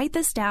 Here, write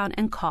this down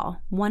and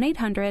call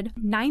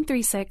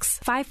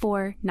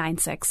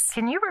 1-800-936-5496.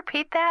 Can you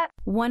repeat that?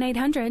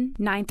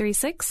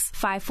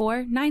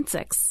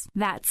 1-800-936-5496.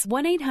 That's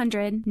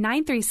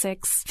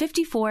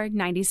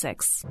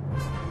 1-800-936-5496.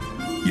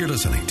 You're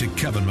listening to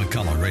Kevin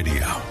McCullough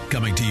Radio,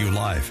 coming to you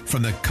live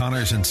from the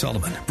Connors and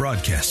Sullivan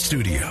Broadcast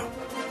Studio.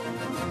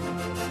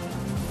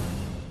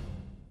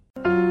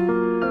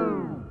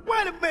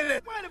 Wait a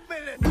minute.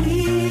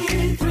 We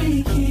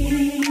three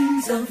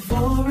kings of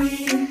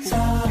Orient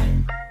are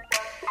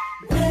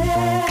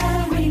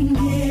bearing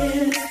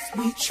gifts.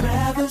 We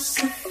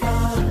traverse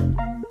afar,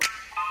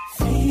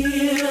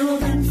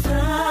 field and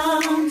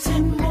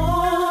fountain,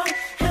 moor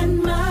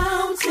and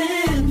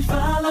mountain,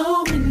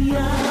 following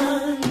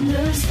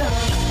yonder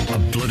star.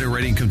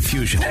 Obliterating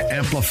confusion,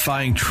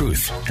 amplifying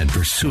truth, and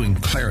pursuing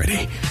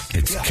clarity.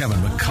 It's Kevin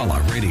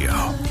McCullough Radio.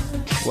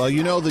 Well,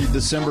 you know the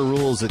December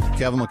rules at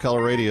Kevin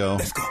McCullough Radio.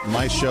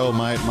 My show,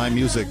 my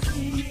music.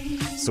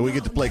 So we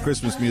get to play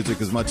Christmas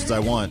music as much as I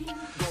want.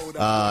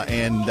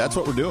 And that's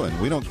what we're doing.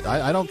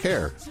 I don't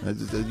care.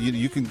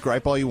 You can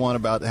gripe all you want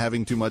about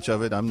having too much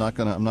of it. I'm not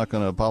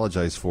gonna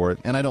apologize for it,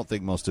 and I don't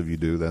think most of you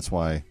do. That's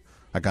why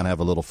I kind of have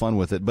a little fun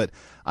with it. But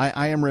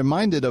I am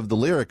reminded of the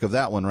lyric of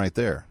that one right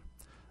there,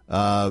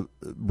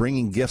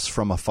 bringing gifts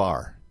from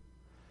afar.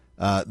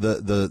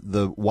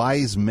 The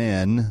wise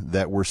men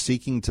that were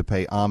seeking to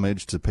pay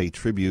homage, to pay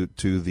tribute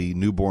to the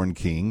newborn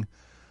king.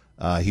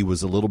 He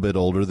was a little bit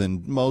older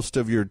than most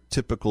of your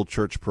typical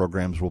church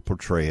programs will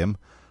portray him.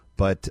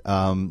 But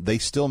they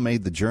still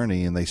made the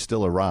journey, and they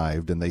still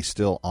arrived, and they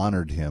still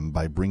honored him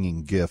by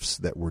bringing gifts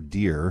that were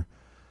dear,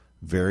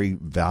 very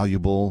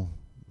valuable,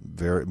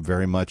 very,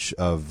 very much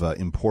of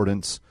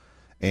importance,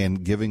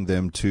 and giving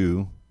them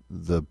to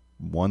the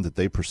one that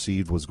they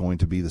perceived was going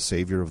to be the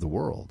Savior of the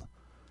world.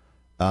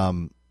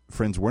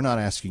 Friends, we're not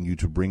asking you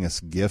to bring us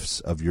gifts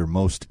of your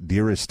most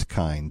dearest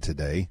kind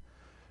today.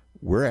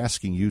 We're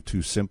asking you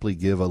to simply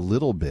give a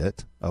little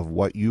bit of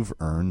what you've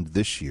earned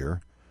this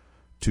year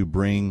to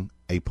bring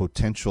a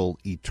potential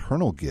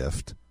eternal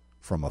gift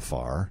from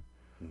afar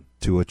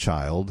to a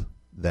child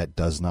that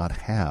does not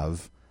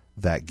have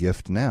that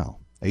gift now.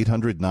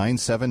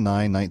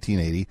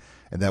 800-979-1980,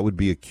 and that would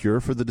be a cure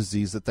for the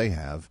disease that they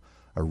have,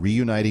 a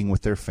reuniting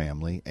with their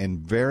family, and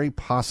very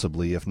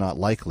possibly, if not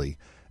likely,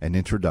 an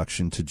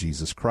introduction to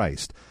Jesus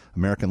Christ.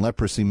 American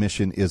Leprosy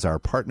Mission is our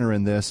partner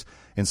in this.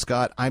 And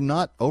Scott, I'm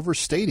not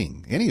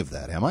overstating any of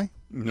that, am I?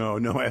 No,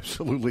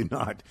 absolutely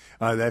not.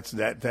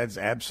 That's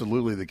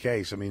absolutely the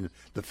case. I mean,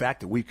 the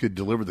fact that we could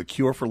deliver the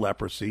cure for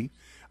leprosy,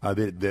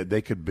 that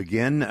they could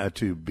begin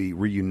to be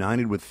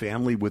reunited with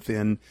family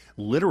within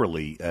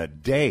literally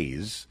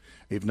days,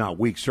 if not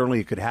weeks. Certainly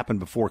it could happen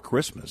before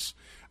Christmas,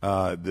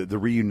 the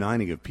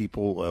reuniting of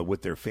people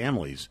with their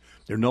families.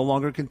 They're no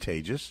longer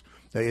contagious.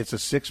 It's a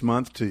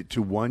 6-month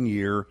to 1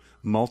 year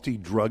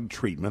multi-drug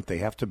treatment they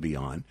have to be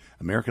on.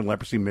 American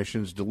Leprosy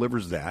Missions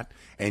delivers that,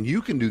 and you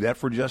can do that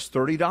for just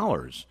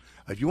 $30.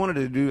 If you wanted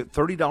to do it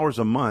 $30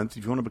 a month,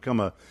 if you want to become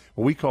what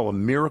we call a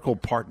miracle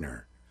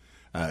partner,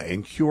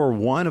 and cure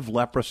one of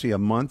leprosy a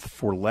month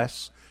for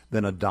less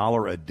than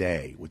 $1 a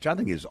day, which I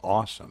think is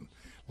awesome.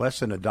 Less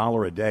than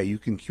 $1 a day, you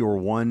can cure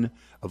one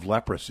of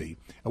leprosy.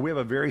 And we have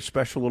a very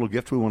special little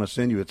gift we want to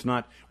send you. It's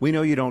not, we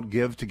know you don't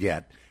give to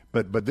get,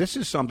 but this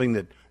is something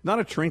that, not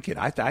a trinket.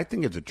 I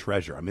think it's a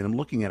treasure. I mean, I'm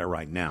looking at it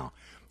right now.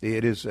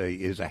 It is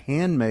a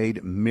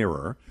handmade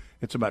mirror.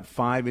 It's about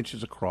 5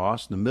 inches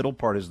across. The middle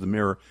part is the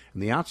mirror,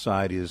 and the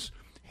outside is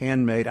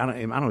handmade. I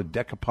don't know,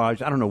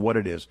 decoupage. I don't know what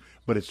it is,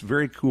 but it's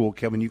very cool,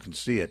 Kevin. You can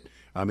see it.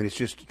 I mean, it's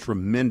just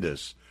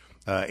tremendous.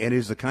 It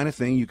is the kind of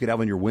thing you could have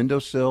on your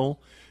windowsill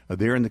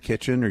there in the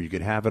kitchen, or you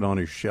could have it on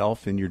a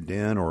shelf in your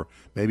den, or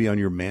maybe on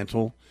your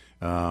mantle.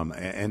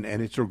 And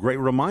it's a great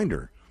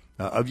reminder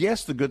of,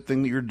 yes, the good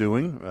thing that you're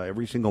doing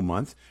every single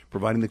month,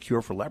 providing the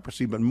cure for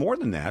leprosy. But more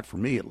than that, for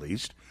me at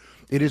least,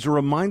 it is a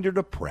reminder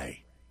to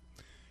pray.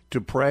 To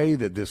pray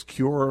that this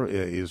cure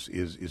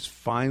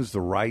finds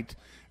the right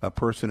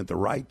person at the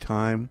right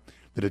time,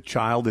 that a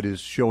child that is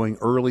showing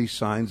early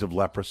signs of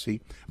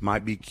leprosy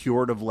might be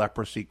cured of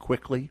leprosy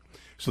quickly,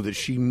 so that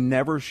she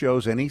never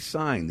shows any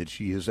sign that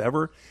she has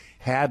ever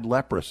had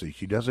leprosy.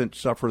 She doesn't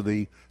suffer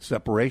the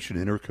separation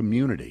in her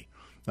community.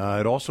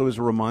 It also is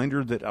a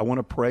reminder that I want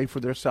to pray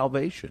for their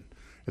salvation,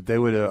 that they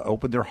would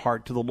open their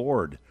heart to the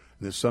Lord,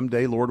 and that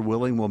someday, Lord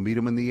willing, we'll meet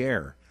them in the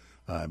air.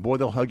 Boy,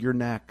 they'll hug your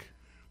neck.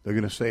 They're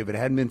going to say, if it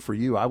hadn't been for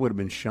you, I would have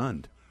been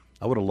shunned.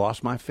 I would have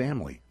lost my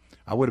family.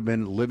 I would have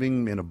been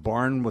living in a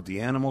barn with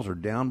the animals or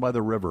down by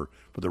the river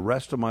for the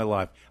rest of my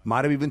life.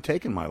 Might have even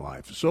taken my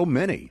life. So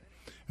many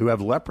who have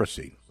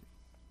leprosy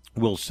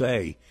will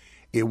say,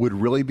 it would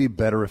really be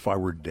better if I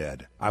were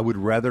dead. I would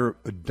rather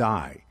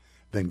die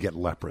than get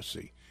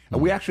leprosy.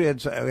 We actually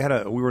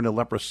we were in a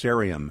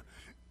leprosarium,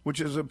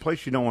 which is a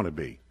place you don't want to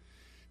be.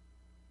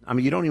 I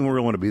mean, you don't even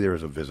really want to be there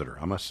as a visitor,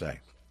 I must say.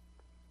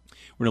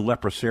 We're in a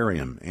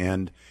leprosarium,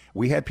 and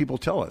we had people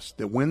tell us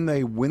that when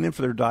they went in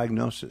for their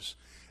diagnosis,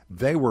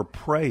 they were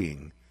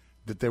praying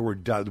that they were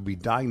to be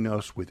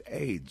diagnosed with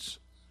AIDS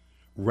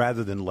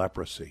rather than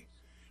leprosy,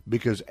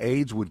 because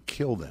AIDS would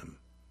kill them,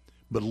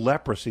 but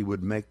leprosy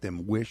would make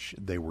them wish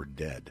they were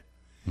dead.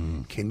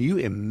 Can you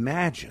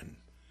imagine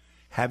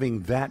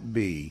having that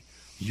be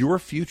your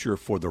future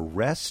for the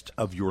rest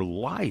of your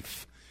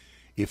life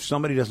if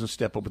somebody doesn't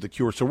step up with the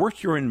cure? So we're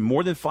curing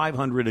more than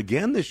 500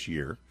 again this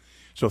year.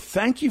 So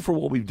thank you for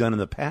what we've done in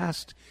the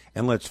past,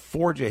 and let's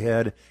forge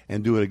ahead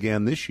and do it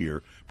again this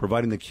year,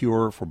 providing the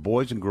cure for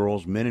boys and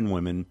girls, men and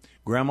women,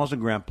 grandmas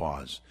and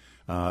grandpas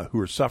who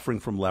are suffering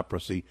from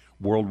leprosy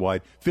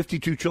worldwide.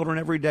 52 children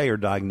every day are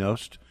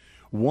diagnosed.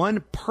 One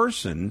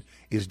person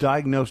is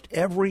diagnosed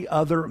every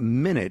other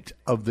minute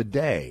of the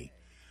day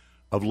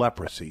of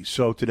leprosy.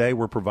 So today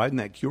we're providing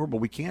that cure,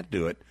 but we can't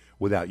do it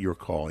without your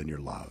call and your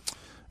love.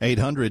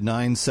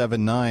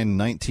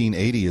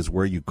 800-979-1980 is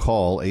where you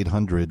call.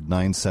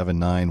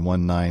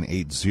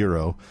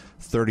 800-979-1980.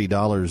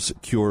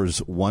 $30 cures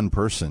one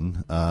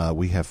person.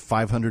 We have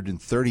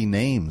 530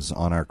 names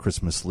on our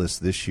Christmas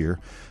list this year.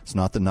 It's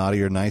not the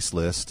naughty or nice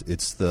list.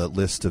 It's the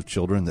list of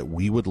children that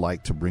we would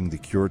like to bring the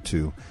cure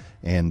to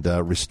and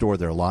restore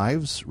their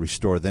lives,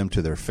 restore them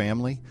to their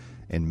family,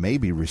 and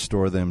maybe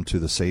restore them to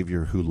the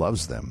Savior who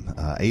loves them.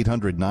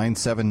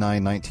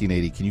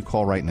 800-979-1980. Can you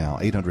call right now?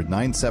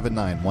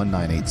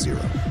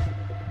 800-979-1980.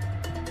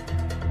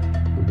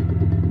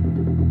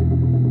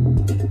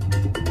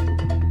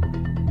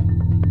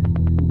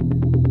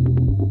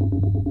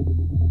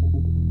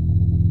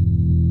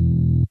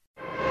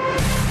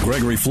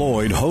 Gregory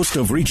Floyd, host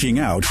of Reaching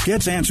Out,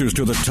 gets answers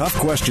to the tough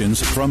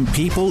questions from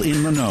people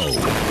in the know.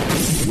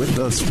 With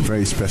us,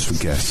 very special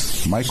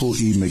guest, Michael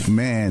E.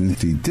 McMahon,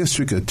 the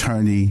district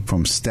attorney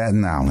from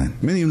Staten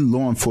Island. Many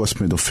law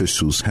enforcement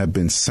officials have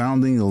been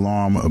sounding the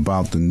alarm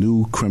about the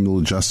new criminal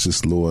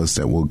justice laws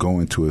that will go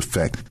into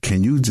effect.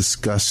 Can you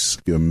discuss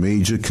your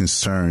major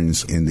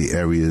concerns in the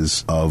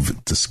areas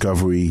of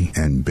discovery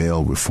and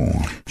bail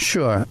reform?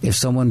 Sure. If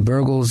someone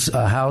burgles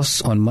a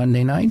house on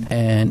Monday night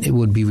and it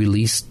would be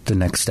released the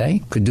next day,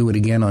 could do it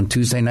again on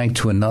Tuesday night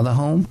to another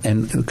home,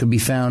 and it could be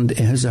found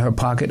in his or her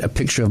pocket a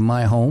picture of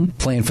my home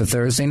planned for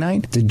Thursday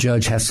night, the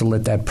judge has to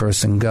let that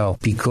person go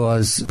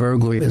because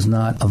burglary is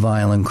not a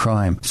violent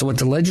crime. So what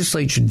the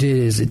legislature did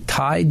is it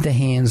tied the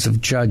hands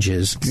of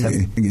judges.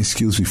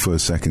 Excuse me for a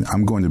second.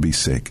 I'm going to be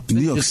sick.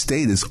 New York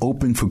State is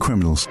open for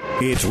criminals.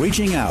 It's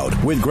Reaching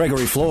Out with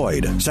Gregory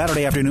Floyd.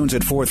 Saturday afternoons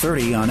at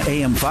 4:30 on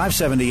AM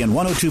 570 and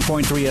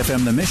 102.3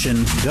 FM The Mission,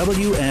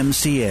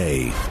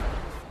 WMCA.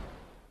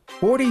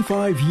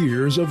 45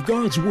 years of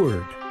God's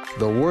Word.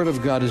 The Word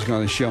of God is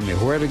going to show me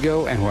where to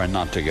go and where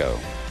not to go.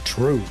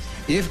 Truth.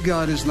 If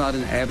God is not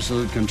in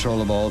absolute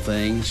control of all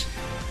things,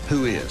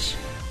 who is?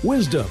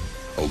 Wisdom.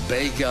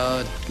 Obey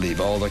God, leave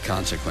all the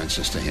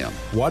consequences to Him.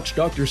 Watch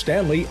Dr.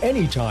 Stanley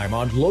anytime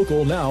on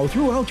Local Now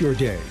throughout your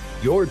day.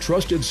 Your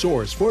trusted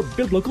source for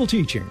biblical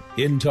teaching.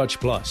 In Touch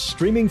Plus,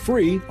 streaming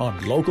free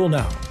on Local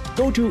Now.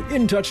 Go to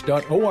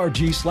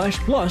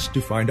intouch.org/plus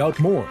to find out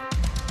more.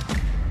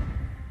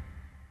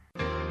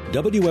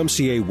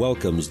 WMCA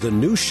welcomes the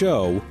new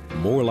show,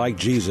 More Like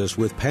Jesus,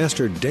 with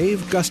Pastor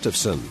Dave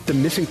Gustafson. The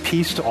missing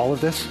piece to all of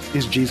this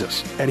is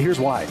Jesus. And here's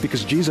why.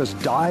 Because Jesus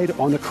died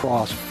on the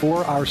cross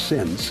for our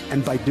sins,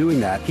 and by doing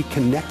that, He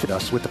connected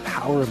us with the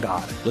power of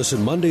God.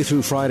 Listen Monday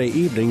through Friday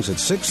evenings at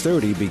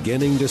 6:30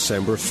 beginning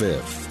December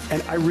 5th.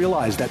 And I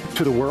realize that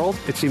to the world,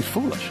 it seems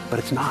foolish, but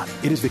it's not.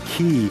 It is the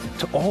key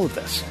to all of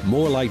this.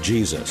 More Like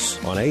Jesus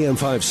on AM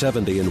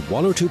 570 and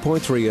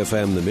 102.3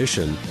 FM The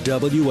Mission,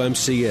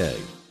 WMCA.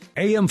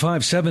 AM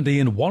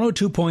 570 and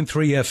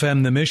 102.3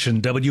 FM The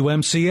Mission,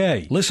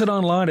 WMCA. Listen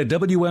online at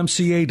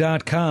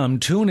WMCA.com.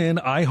 Tune in,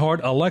 iHeart,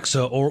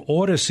 Alexa, or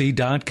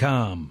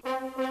Odyssey.com.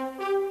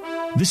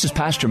 This is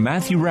Pastor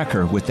Matthew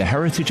Recker with the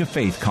Heritage of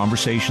Faith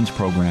Conversations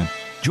program.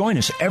 Join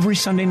us every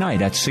Sunday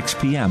night at 6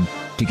 p.m.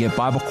 to get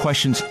Bible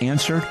questions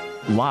answered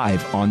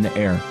live on the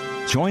air.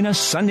 Join us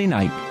Sunday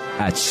night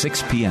at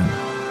 6 p.m.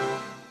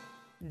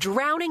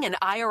 Drowning in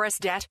IRS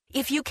debt?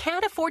 If you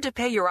can't afford to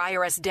pay your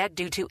IRS debt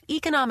due to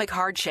economic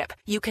hardship,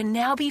 you can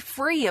now be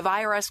free of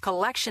IRS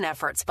collection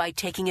efforts by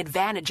taking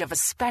advantage of a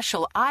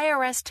special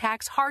IRS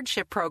tax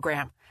hardship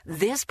program.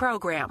 This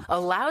program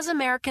allows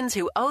Americans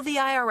who owe the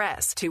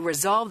IRS to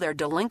resolve their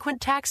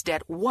delinquent tax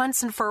debt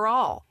once and for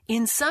all.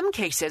 In some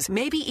cases,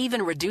 maybe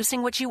even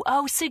reducing what you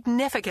owe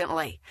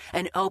significantly.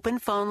 An open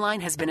phone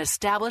line has been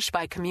established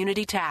by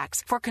Community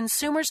Tax for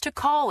consumers to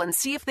call and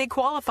see if they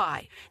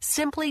qualify.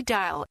 Simply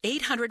dial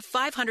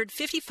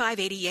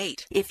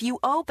 800-500-5588. If you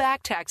owe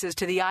back taxes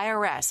to the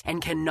IRS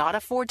and cannot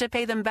afford to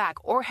pay them back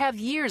or have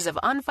years of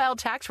unfiled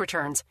tax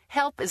returns,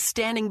 help is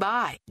standing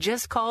by.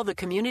 Just call the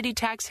Community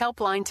Tax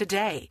Helpline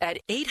today at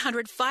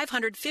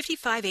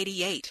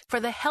 800-500-5588 for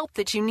the help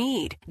that you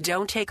need.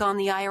 Don't take on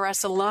the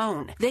IRS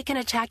alone. They can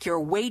attack your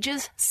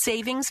wages,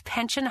 savings,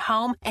 pension,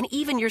 home, and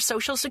even your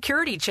Social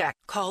Security check.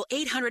 Call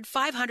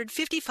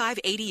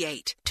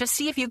 800-500-5588 to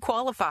see if you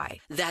qualify.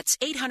 That's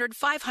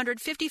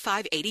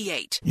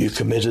 800-500-5588. You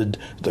committed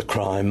the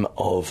crime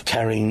of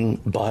carrying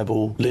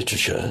Bible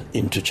literature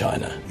into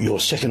China. Your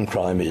second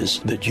crime is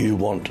that you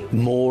want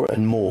more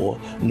and more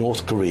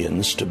North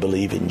Koreans to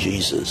believe in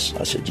Jesus.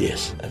 I said,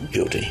 yes, I'm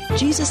guilty.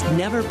 Jesus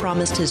never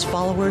promised his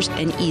followers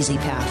an easy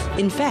path.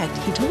 In fact,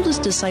 he told his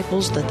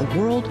disciples that the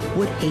world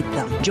would hate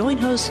them. Join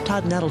host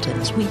Todd Nettleton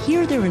as we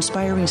hear their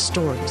inspiring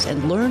stories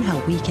and learn how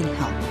we can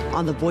help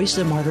on the Voice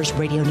of the Martyrs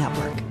Radio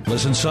Network.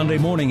 Listen Sunday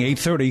morning,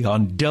 8:30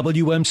 on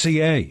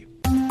WMCA.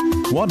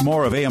 Want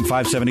more of AM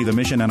 570 The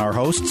Mission and our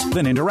hosts?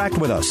 Then interact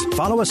with us.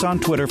 Follow us on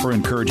Twitter for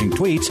encouraging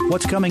tweets,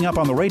 what's coming up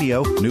on the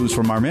radio, news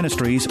from our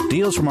ministries,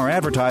 deals from our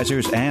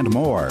advertisers, and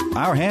more.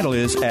 Our handle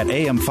is at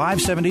AM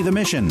 570 The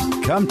Mission.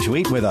 Come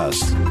tweet with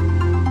us.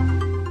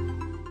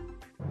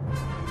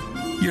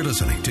 You're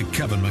listening to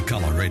Kevin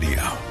McCullough Radio,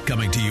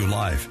 coming to you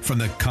live from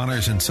the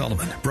Connors and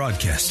Sullivan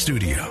Broadcast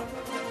Studio.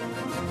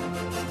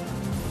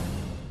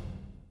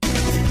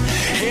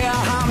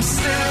 I'm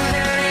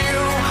sending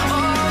you a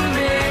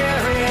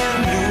Merry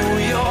New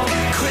York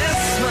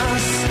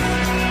Christmas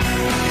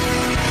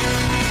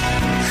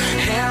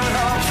and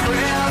a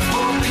prayer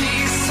for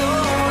peace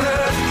on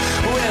earth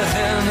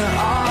within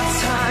our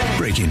time.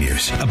 Breaking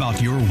news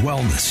about your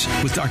wellness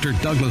with Dr.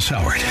 Douglas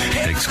Howard,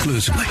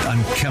 exclusively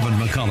on Kevin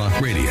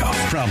McCullough Radio,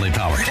 proudly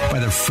powered by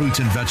the fruits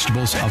and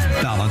vegetables of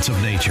Balance of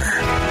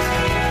Nature.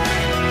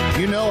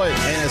 You know it,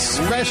 and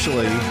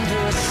especially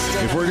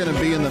if we're going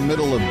to be in the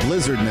middle of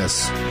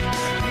blizzardness.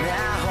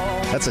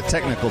 That's a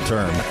technical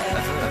term.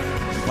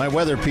 My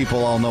weather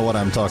people all know what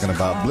I'm talking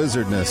about.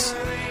 Blizzardness.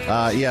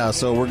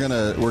 So we're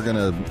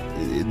gonna.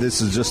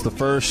 This is just the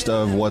first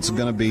of what's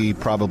going to be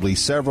probably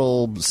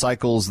several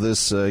cycles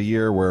this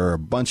year, where a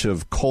bunch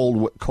of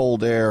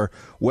cold air,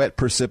 wet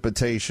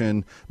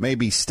precipitation,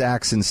 maybe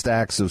stacks and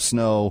stacks of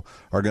snow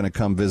are going to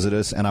come visit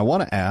us. And I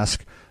want to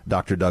ask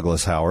Dr.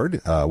 Douglas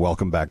Howard,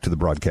 welcome back to the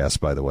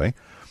broadcast, by the way.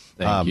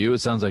 Thank you. It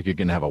sounds like you're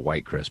going to have a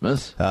white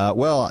Christmas.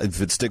 Well,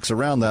 if it sticks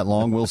around that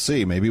long, we'll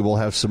see. Maybe we'll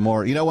have some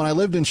more. You know, when I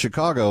lived in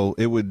Chicago,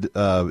 it would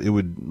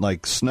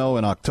like snow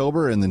in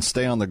October and then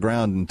stay on the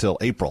ground until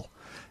April.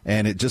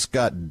 And it just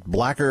got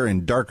blacker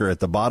and darker at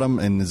the bottom,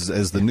 and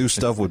as the new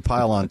stuff would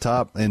pile on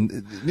top.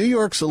 And New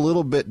York's a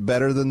little bit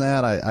better than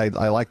that.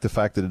 I like the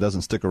fact that it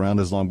doesn't stick around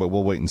as long, but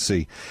we'll wait and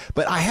see.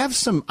 But I have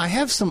some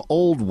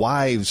old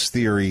wives'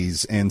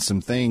 theories and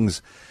some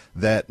things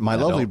that my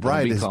lovely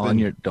bride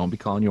don't be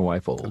calling your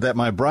wife old. That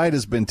my bride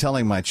has been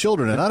telling my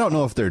children, and I don't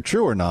know if they're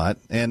true or not,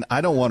 and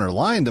I don't want her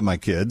lying to my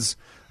kids.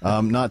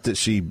 Not that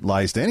she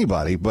lies to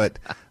anybody, but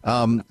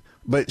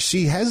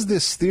she has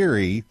this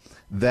theory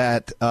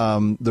that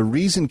the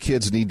reason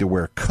kids need to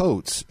wear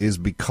coats is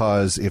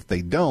because if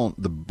they don't,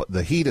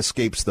 the heat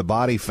escapes the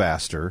body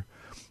faster,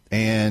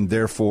 and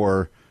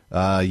therefore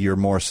you're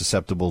more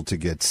susceptible to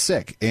get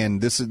sick.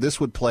 And this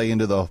would play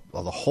into the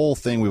whole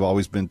thing we've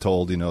always been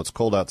told, you know, it's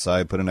cold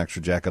outside, put an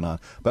extra jacket on.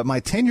 But my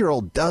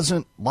 10-year-old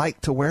doesn't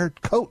like to wear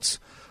coats.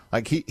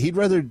 Like he'd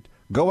rather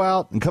go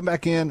out and come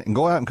back in and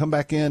go out and come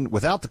back in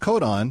without the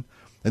coat on,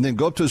 and then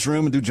go up to his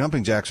room and do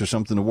jumping jacks or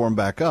something to warm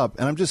back up.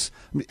 And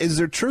is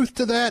there truth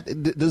to that?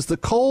 Does the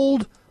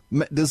cold,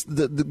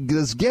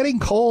 does getting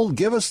cold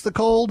give us the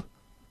cold?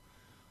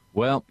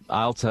 Well,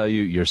 I'll tell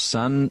you, your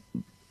son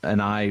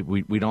and I,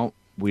 we don't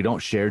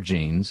share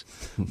genes,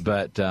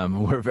 but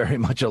we're very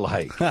much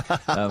alike.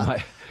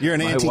 You're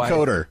an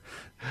anti-coder.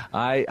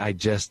 I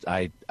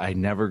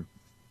never,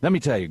 let me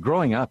tell you,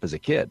 growing up as a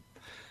kid,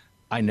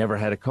 I never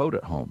had a coat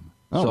at home.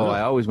 Oh, so really?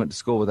 I always went to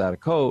school without a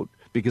coat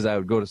because I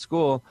would go to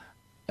school,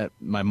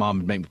 my mom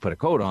would make me put a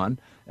coat on,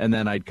 and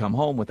then I'd come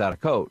home without a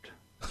coat.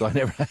 So I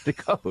never had a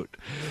coat.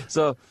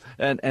 So,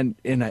 and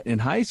in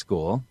high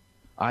school,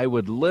 I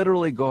would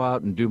literally go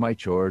out and do my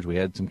chores. We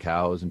had some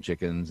cows and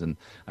chickens, and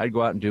I'd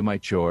go out and do my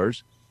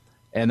chores.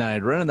 And then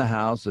I'd run in the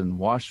house and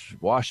wash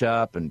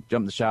up and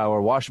jump in the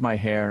shower, wash my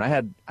hair. And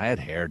I had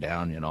hair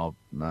down, down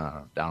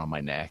on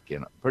my neck,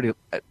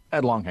 I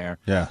had long hair.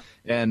 Yeah.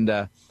 And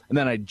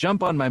then I'd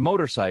jump on my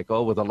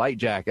motorcycle with a light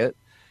jacket,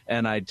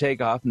 and I'd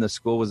take off, and the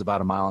school was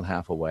about 1.5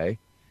 miles away.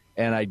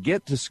 And I'd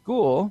get to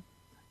school,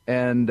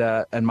 and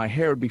my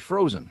hair would be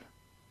frozen.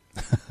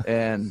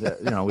 And,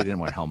 we didn't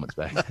wear helmets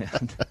back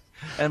then.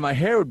 And my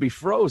hair would be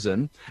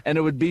frozen, and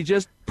it would be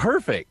just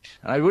perfect.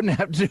 I wouldn't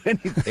have to do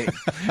anything.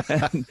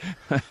 And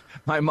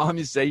my mom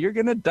used to say, "You're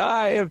going to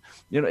die."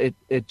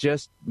 It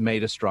just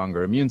made a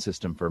stronger immune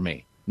system for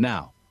me.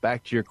 Now,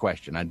 back to your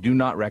question. I do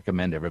not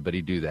recommend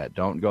everybody do that.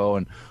 Don't go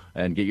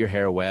and get your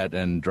hair wet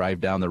and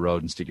drive down the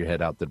road and stick your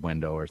head out the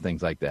window or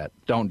things like that.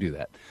 Don't do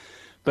that.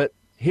 But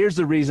here's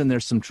the reason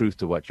there's some truth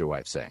to what your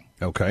wife's saying.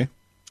 Okay.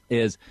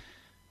 Is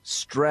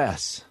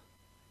stress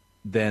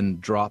then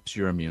drops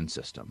your immune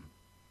system.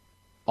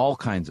 All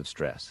kinds of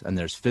stress. And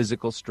there's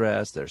physical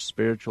stress, there's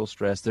spiritual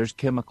stress, there's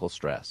chemical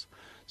stress.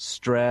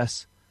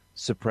 Stress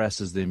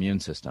suppresses the immune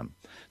system.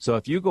 So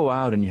if you go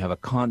out and you have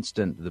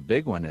the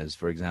big one is,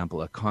 for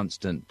example, a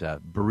constant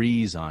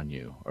breeze on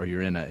you, or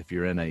if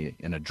you're in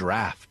a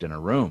draft in a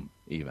room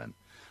even,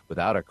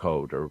 without a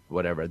coat or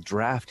whatever, a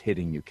draft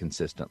hitting you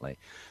consistently.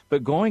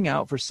 But going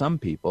out for some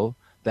people,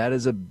 that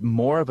is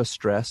more of a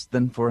stress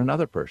than for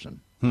another person.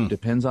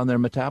 Depends on their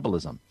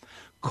metabolism.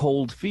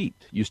 Cold feet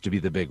used to be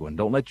the big one.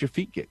 Don't let your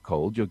feet get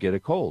cold. You'll get a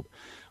cold.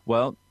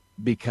 Well,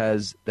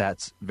 because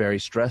that's very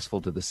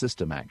stressful to the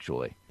system,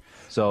 actually.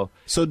 So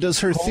does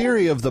her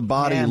theory of the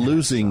body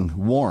losing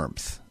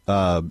warmth,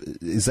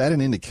 is that an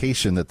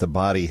indication that the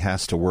body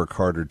has to work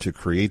harder to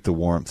create the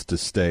warmth to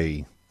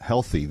stay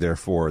healthy?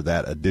 Therefore,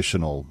 that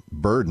additional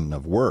burden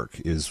of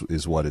work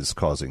is what is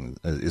causing,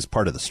 is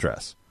part of the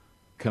stress?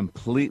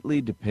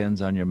 Completely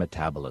depends on your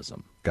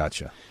metabolism.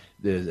 Gotcha.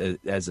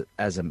 As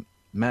a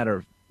matter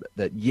of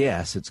that,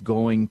 yes, it's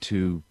going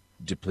to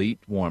deplete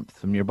warmth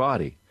from your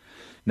body.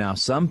 Now,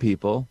 some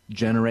people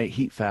generate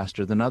heat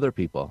faster than other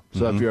people.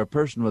 So if you're a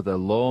person with a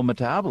low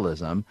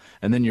metabolism,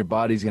 and then your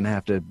body's going to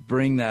have to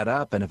bring that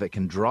up, and if it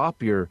can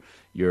drop your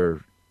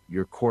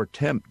core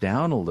temp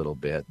down a little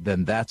bit,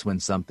 then that's when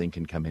something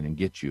can come in and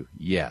get you.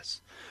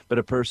 Yes. But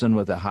a person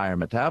with a higher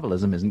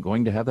metabolism isn't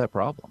going to have that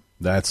problem.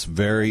 That's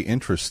very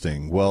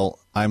interesting. Well,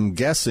 I'm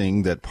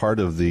guessing that part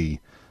of the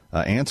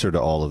answer to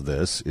all of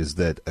this is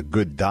that a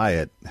good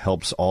diet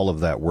helps all of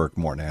that work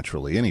more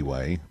naturally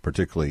anyway,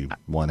 particularly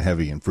one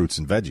heavy in fruits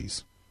and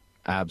veggies.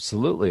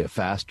 Absolutely. A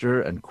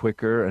faster and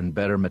quicker and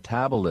better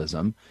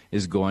metabolism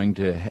is going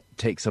to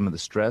take some of the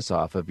stress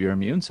off of your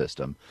immune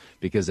system,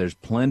 because there's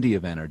plenty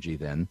of energy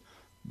then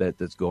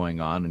that's going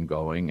on and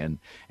going, and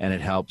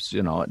it helps,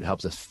 it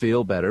helps us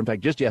feel better. In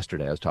fact, just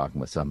yesterday I was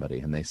talking with somebody,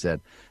 and they said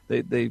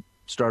they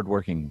started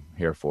working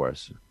here for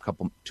us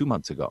 2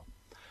 months ago.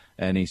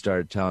 And he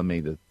started telling me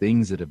the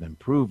things that have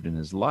improved in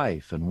his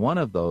life. And one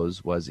of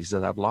those was, he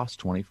said, I've lost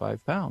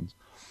 25 pounds.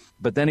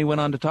 But then he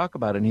went on to talk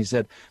about it, and he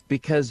said,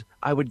 because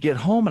I would get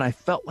home and I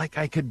felt like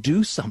I could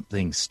do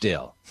something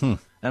still.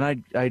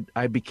 And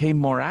I became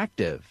more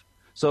active.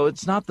 So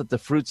it's not that the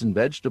fruits and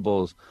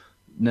vegetables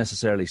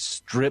necessarily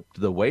stripped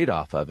the weight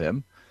off of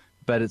him,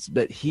 but it's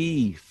that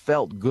he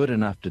felt good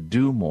enough to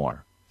do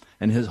more.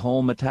 And his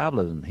whole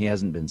metabolism, he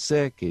hasn't been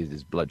sick,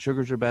 his blood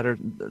sugars are better,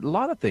 a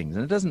lot of things.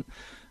 And it doesn't,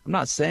 I'm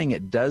not saying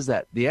it does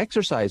that. The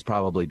exercise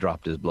probably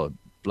dropped his blood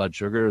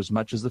sugar as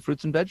much as the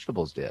fruits and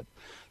vegetables did.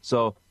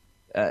 So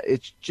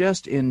it's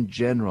just in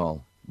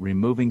general,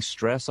 removing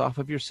stress off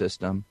of your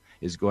system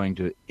is going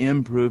to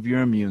improve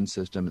your immune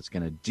system. It's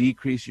going to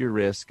decrease your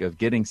risk of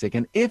getting sick.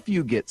 And if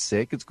you get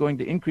sick, it's going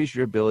to increase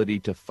your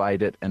ability to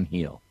fight it and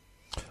heal.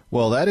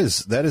 Well, that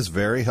is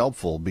very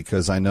helpful,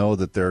 because I know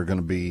that there are going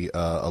to be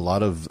a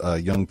lot of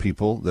young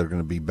people that are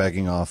going to be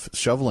begging off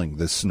shoveling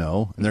this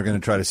snow, and they're going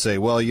to try to say,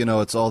 well,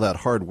 it's all that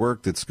hard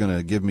work that's going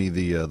to give me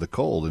the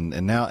cold.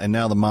 And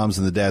now the moms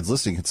and the dads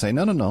listening can say,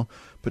 no,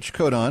 put your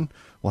coat on.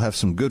 We'll have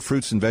some good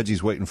fruits and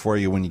veggies waiting for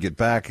you when you get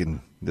back, and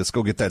let's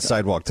go get that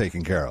sidewalk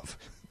taken care of.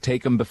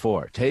 Take them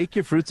before. Take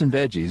your fruits and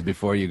veggies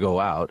before you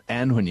go out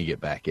and when you get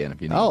back in,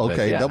 if you need. Oh,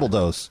 okay, double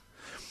dose.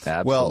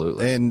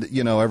 Absolutely. Well, and,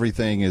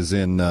 everything is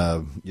in,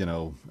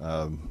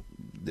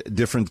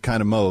 different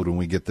kind of mode when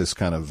we get this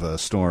kind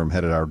of storm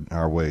headed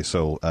our way.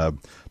 So,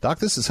 Doc,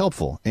 this is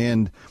helpful.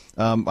 And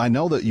I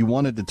know that you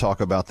wanted to talk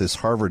about this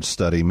Harvard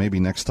study. Maybe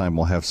next time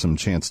we'll have some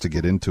chance to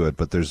get into it.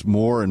 But there's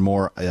more and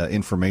more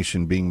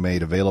information being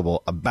made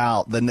available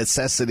about the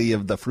necessity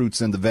of the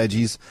fruits and the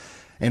veggies.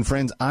 And,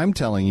 friends, I'm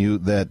telling you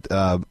that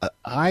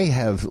I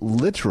have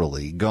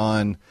literally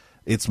gone...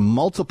 It's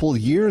multiple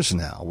years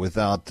now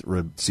without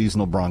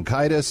seasonal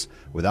bronchitis,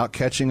 without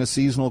catching a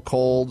seasonal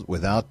cold,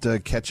 without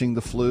catching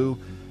the flu,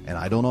 and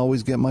I don't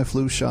always get my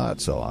flu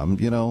shot. So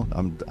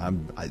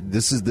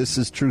this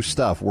is true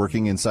stuff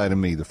working inside of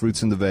me. The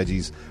fruits and the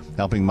veggies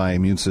helping my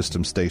immune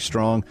system stay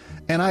strong,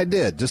 and I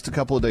did just a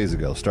couple of days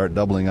ago start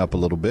doubling up a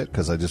little bit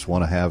because I just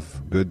want to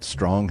have good,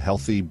 strong,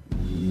 healthy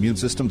immune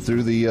system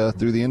through the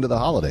end of the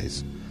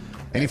holidays.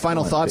 Any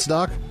final thoughts,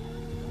 Doc?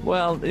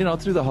 Well,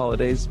 through the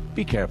holidays,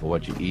 be careful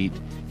what you eat.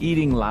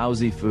 Eating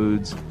lousy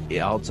foods, it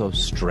also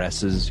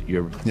stresses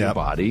your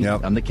body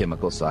on the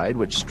chemical side,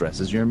 which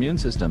stresses your immune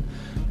system.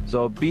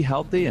 So be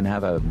healthy and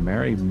have a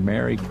Merry,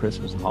 Merry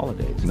Christmas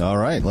holidays. All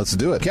right, let's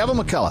do it. Kevin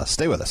McCullough,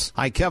 stay with us.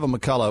 Hi, Kevin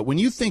McCullough. When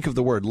you think of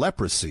the word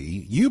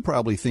leprosy, you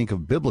probably think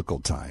of biblical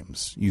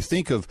times. You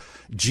think of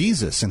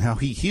Jesus and how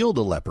he healed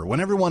a leper when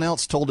everyone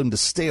else told him to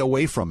stay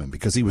away from him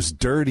because he was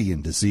dirty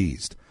and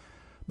diseased.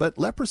 But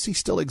leprosy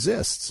still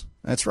exists.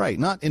 That's right,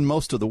 not in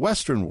most of the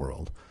Western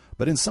world,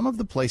 but in some of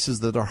the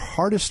places that are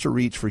hardest to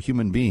reach for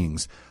human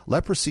beings,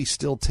 leprosy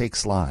still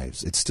takes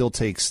lives. It still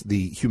takes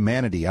the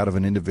humanity out of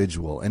an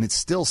individual, and it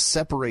still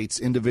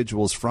separates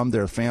individuals from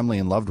their family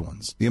and loved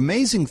ones. The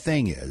amazing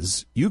thing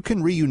is, you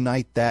can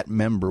reunite that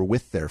member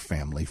with their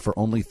family for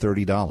only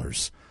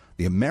 $30.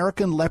 The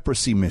American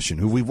Leprosy Mission,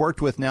 who we've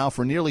worked with now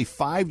for nearly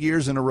 5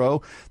 years in a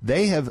row,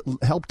 they have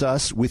helped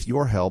us, with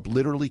your help,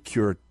 literally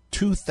cure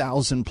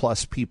 2,000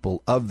 plus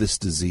people of this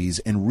disease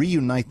and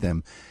reunite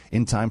them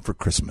in time for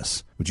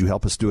Christmas. Would you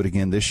help us do it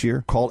again this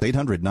year? Call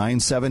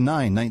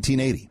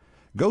 800-979-1980.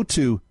 Go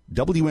to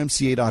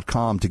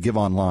WMCA.com to give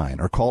online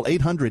or call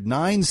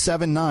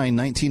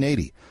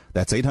 800-979-1980.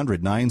 That's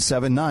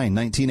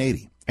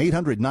 800-979-1980.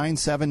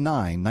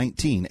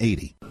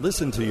 800-979-1980.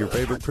 Listen to your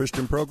favorite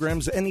Christian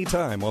programs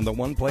anytime on the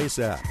One Place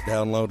app.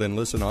 Download and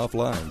listen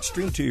offline.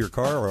 Stream to your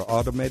car or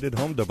automated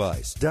home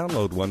device.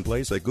 Download One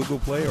Place at Google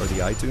Play or the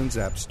iTunes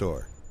App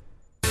Store.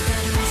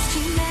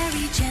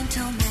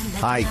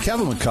 Hi,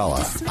 Kevin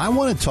McCullough. I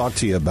want to talk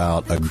to you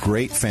about a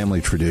great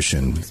family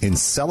tradition in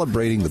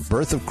celebrating the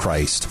birth of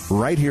Christ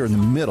right here in the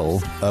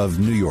middle of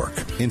New York.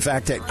 In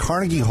fact, at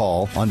Carnegie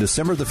Hall on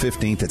December the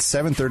 15th at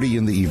 7:30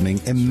 in the evening,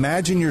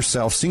 imagine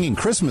yourself singing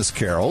Christmas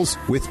carols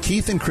with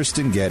Keith and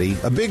Kristen Getty,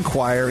 a big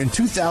choir, and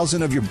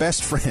 2,000 of your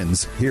best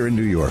friends here in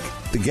New York.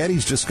 The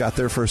Gettys just got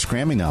their first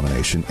Grammy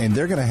nomination, and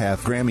they're going to have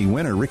Grammy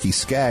winner Ricky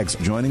Skaggs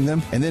joining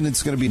them. And then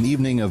it's going to be an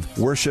evening of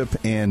worship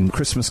and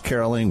Christmas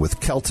caroling with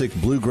Celtic,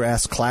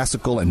 bluegrass,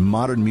 classical, and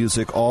modern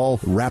music, all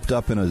wrapped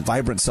up in a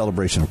vibrant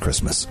celebration of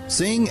Christmas.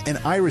 Sing an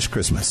Irish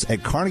Christmas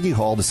at Carnegie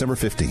Hall December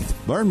 15th.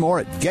 Learn more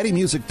at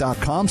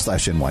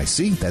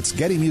gettymusic.com/NYC. That's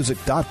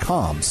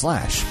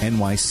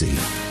gettymusic.com/NYC.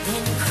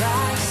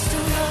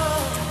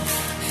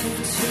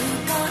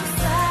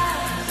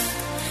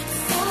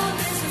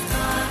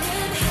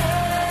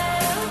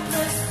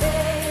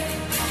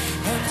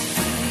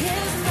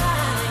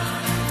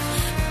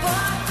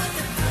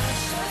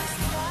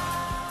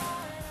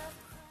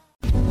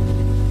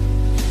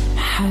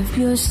 Have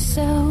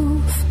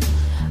yourself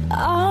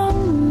a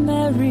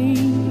merry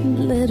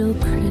little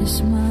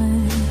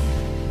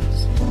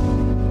Christmas.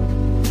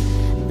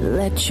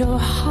 Let your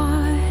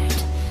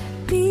heart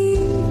be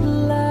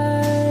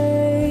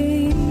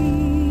light.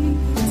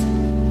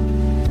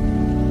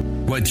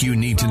 What you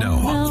need to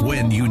know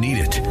when you need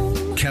it.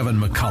 Kevin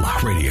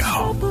McCullough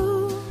Radio.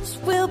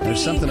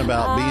 There's something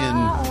about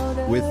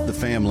being with the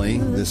family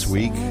this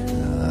week,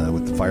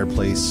 with the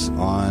fireplace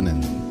on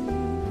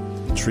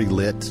and the tree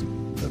lit,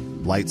 the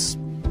lights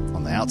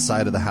on the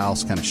outside of the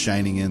house kind of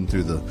shining in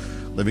through the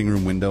living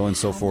room window and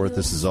so forth.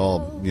 This is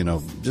all,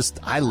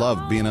 I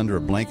love being under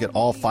a blanket,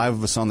 all five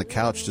of us on the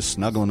couch just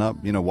snuggling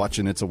up,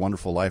 watching It's a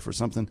Wonderful Life or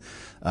something.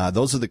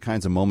 Those are the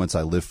kinds of moments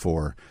I live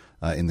for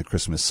in the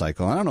Christmas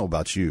cycle. I don't know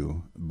about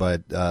you,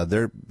 but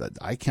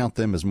I count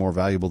them as more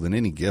valuable than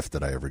any gift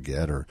that I ever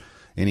get or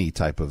any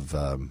type of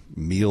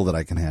meal that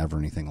I can have or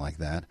anything like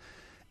that.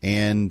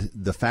 And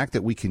the fact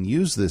that we can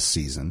use this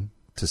season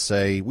to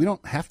say we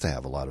don't have to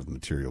have a lot of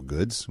material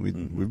goods.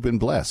 We've been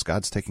blessed.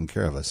 God's taking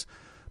care of us.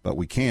 But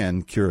we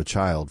can cure a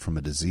child from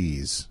a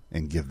disease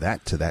and give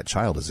that to that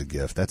child as a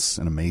gift. That's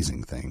an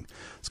amazing thing.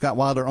 Scott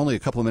Wilder, only a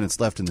couple of minutes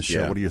left in the show.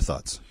 Yeah. What are your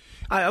thoughts?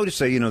 I would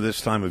say, this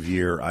time of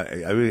year,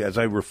 as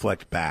I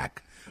reflect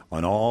back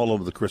on all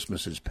of the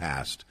Christmases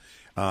past,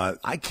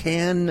 I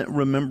can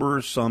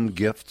remember some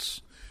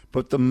gifts,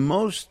 but the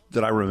most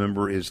that I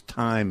remember is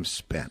time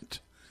spent.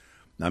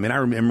 I mean, I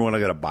remember when I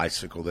got a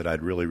bicycle that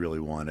I'd really,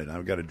 really wanted.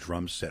 I got a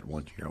drum set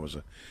one year. I was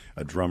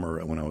a drummer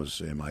when I was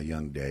in my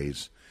young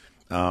days.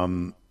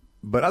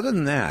 But other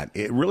than that,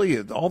 it really,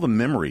 all the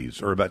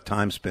memories are about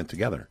time spent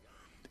together.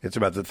 It's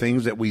about the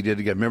things that we did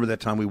together. Remember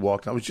that time we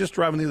walked? I was just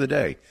driving the other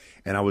day,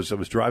 and I was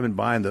driving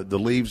by, and the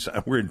leaves,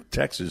 we're in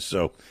Texas,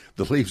 so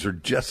the leaves are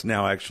just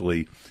now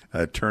actually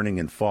turning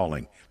and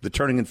falling. The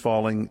turning and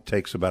falling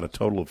takes about a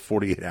total of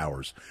 48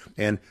 hours.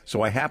 And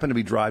so I happened to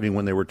be driving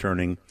when they were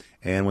turning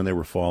and when they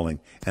were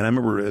falling. And I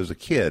remember as a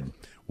kid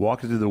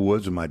walking through the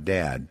woods with my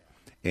dad,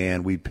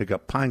 and we'd pick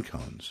up pine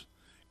cones.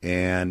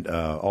 And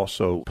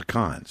also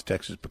pecans,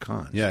 Texas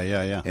pecans.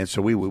 Yeah. And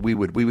so we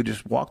would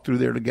just walk through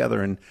there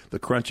together, and the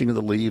crunching of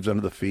the leaves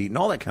under the feet and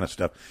all that kind of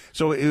stuff.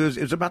 So it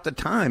was about the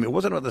time. It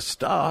wasn't about the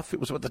stuff. It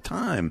was about the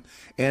time.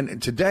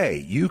 And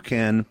today you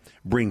can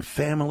bring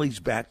families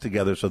back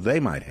together so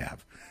they might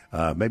have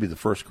maybe the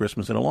first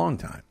Christmas in a long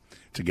time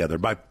together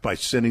by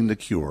sending the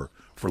cure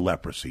for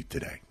leprosy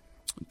today.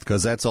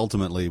 Because that's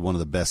ultimately one of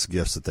the best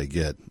gifts that they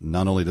get.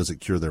 Not only does it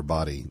cure their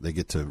body, they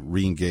get to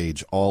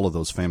re-engage all of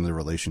those family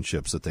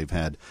relationships that they've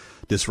had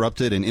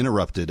disrupted and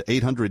interrupted.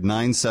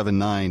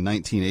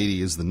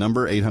 800-979-1980 is the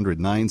number,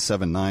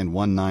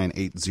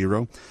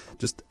 800-979-1980.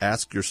 Just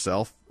ask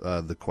yourself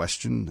the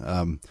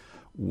question,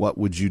 what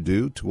would you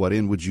do? To what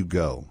end would you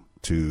go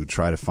to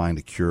try to find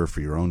a cure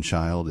for your own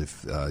child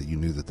if you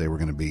knew that they were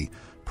going to be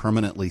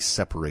permanently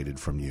separated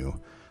from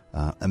you?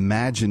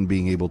 Imagine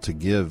being able to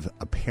give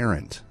a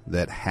parent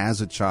that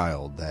has a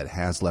child that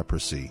has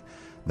leprosy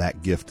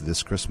that gift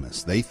this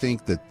Christmas. They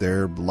think that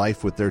their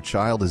life with their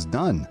child is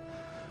done.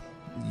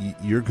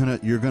 You're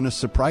gonna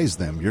surprise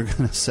them. You're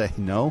gonna say,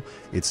 no,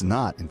 it's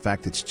not. In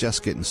fact, it's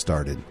just getting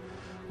started.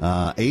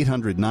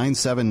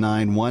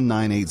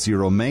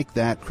 800-979-1980. Make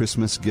that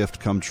Christmas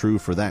gift come true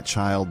for that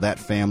child, that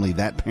family,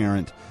 that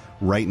parent.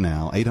 Right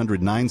now,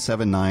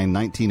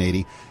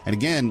 800-979-1980. And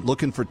again,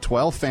 looking for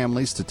 12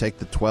 families to take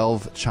the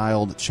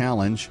 12-child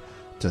challenge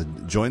to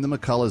join the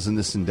McCulloughs in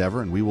this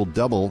endeavor, and we will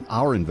double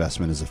our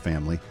investment as a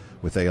family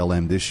with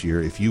ALM this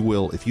year if you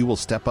will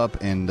step up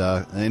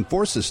and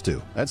force us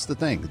to. That's the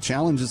thing. The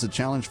challenge is a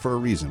challenge for a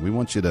reason. We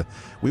want to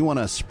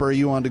spur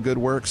you on to good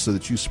works so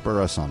that you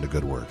spur us on to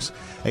good works.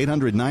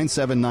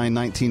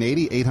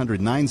 800-979-1980,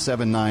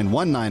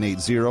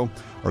 800-979-1980,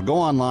 or go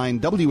online,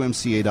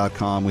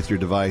 WMCA.com with your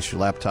device,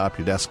 your laptop,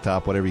 your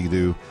desktop, whatever you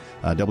do,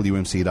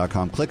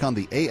 WMCA.com. Click on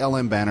the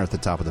ALM banner at the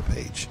top of the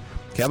page.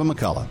 Kevin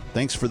McCullough,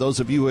 thanks for those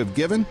of you who have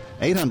given,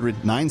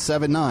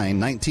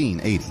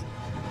 800-979-1980.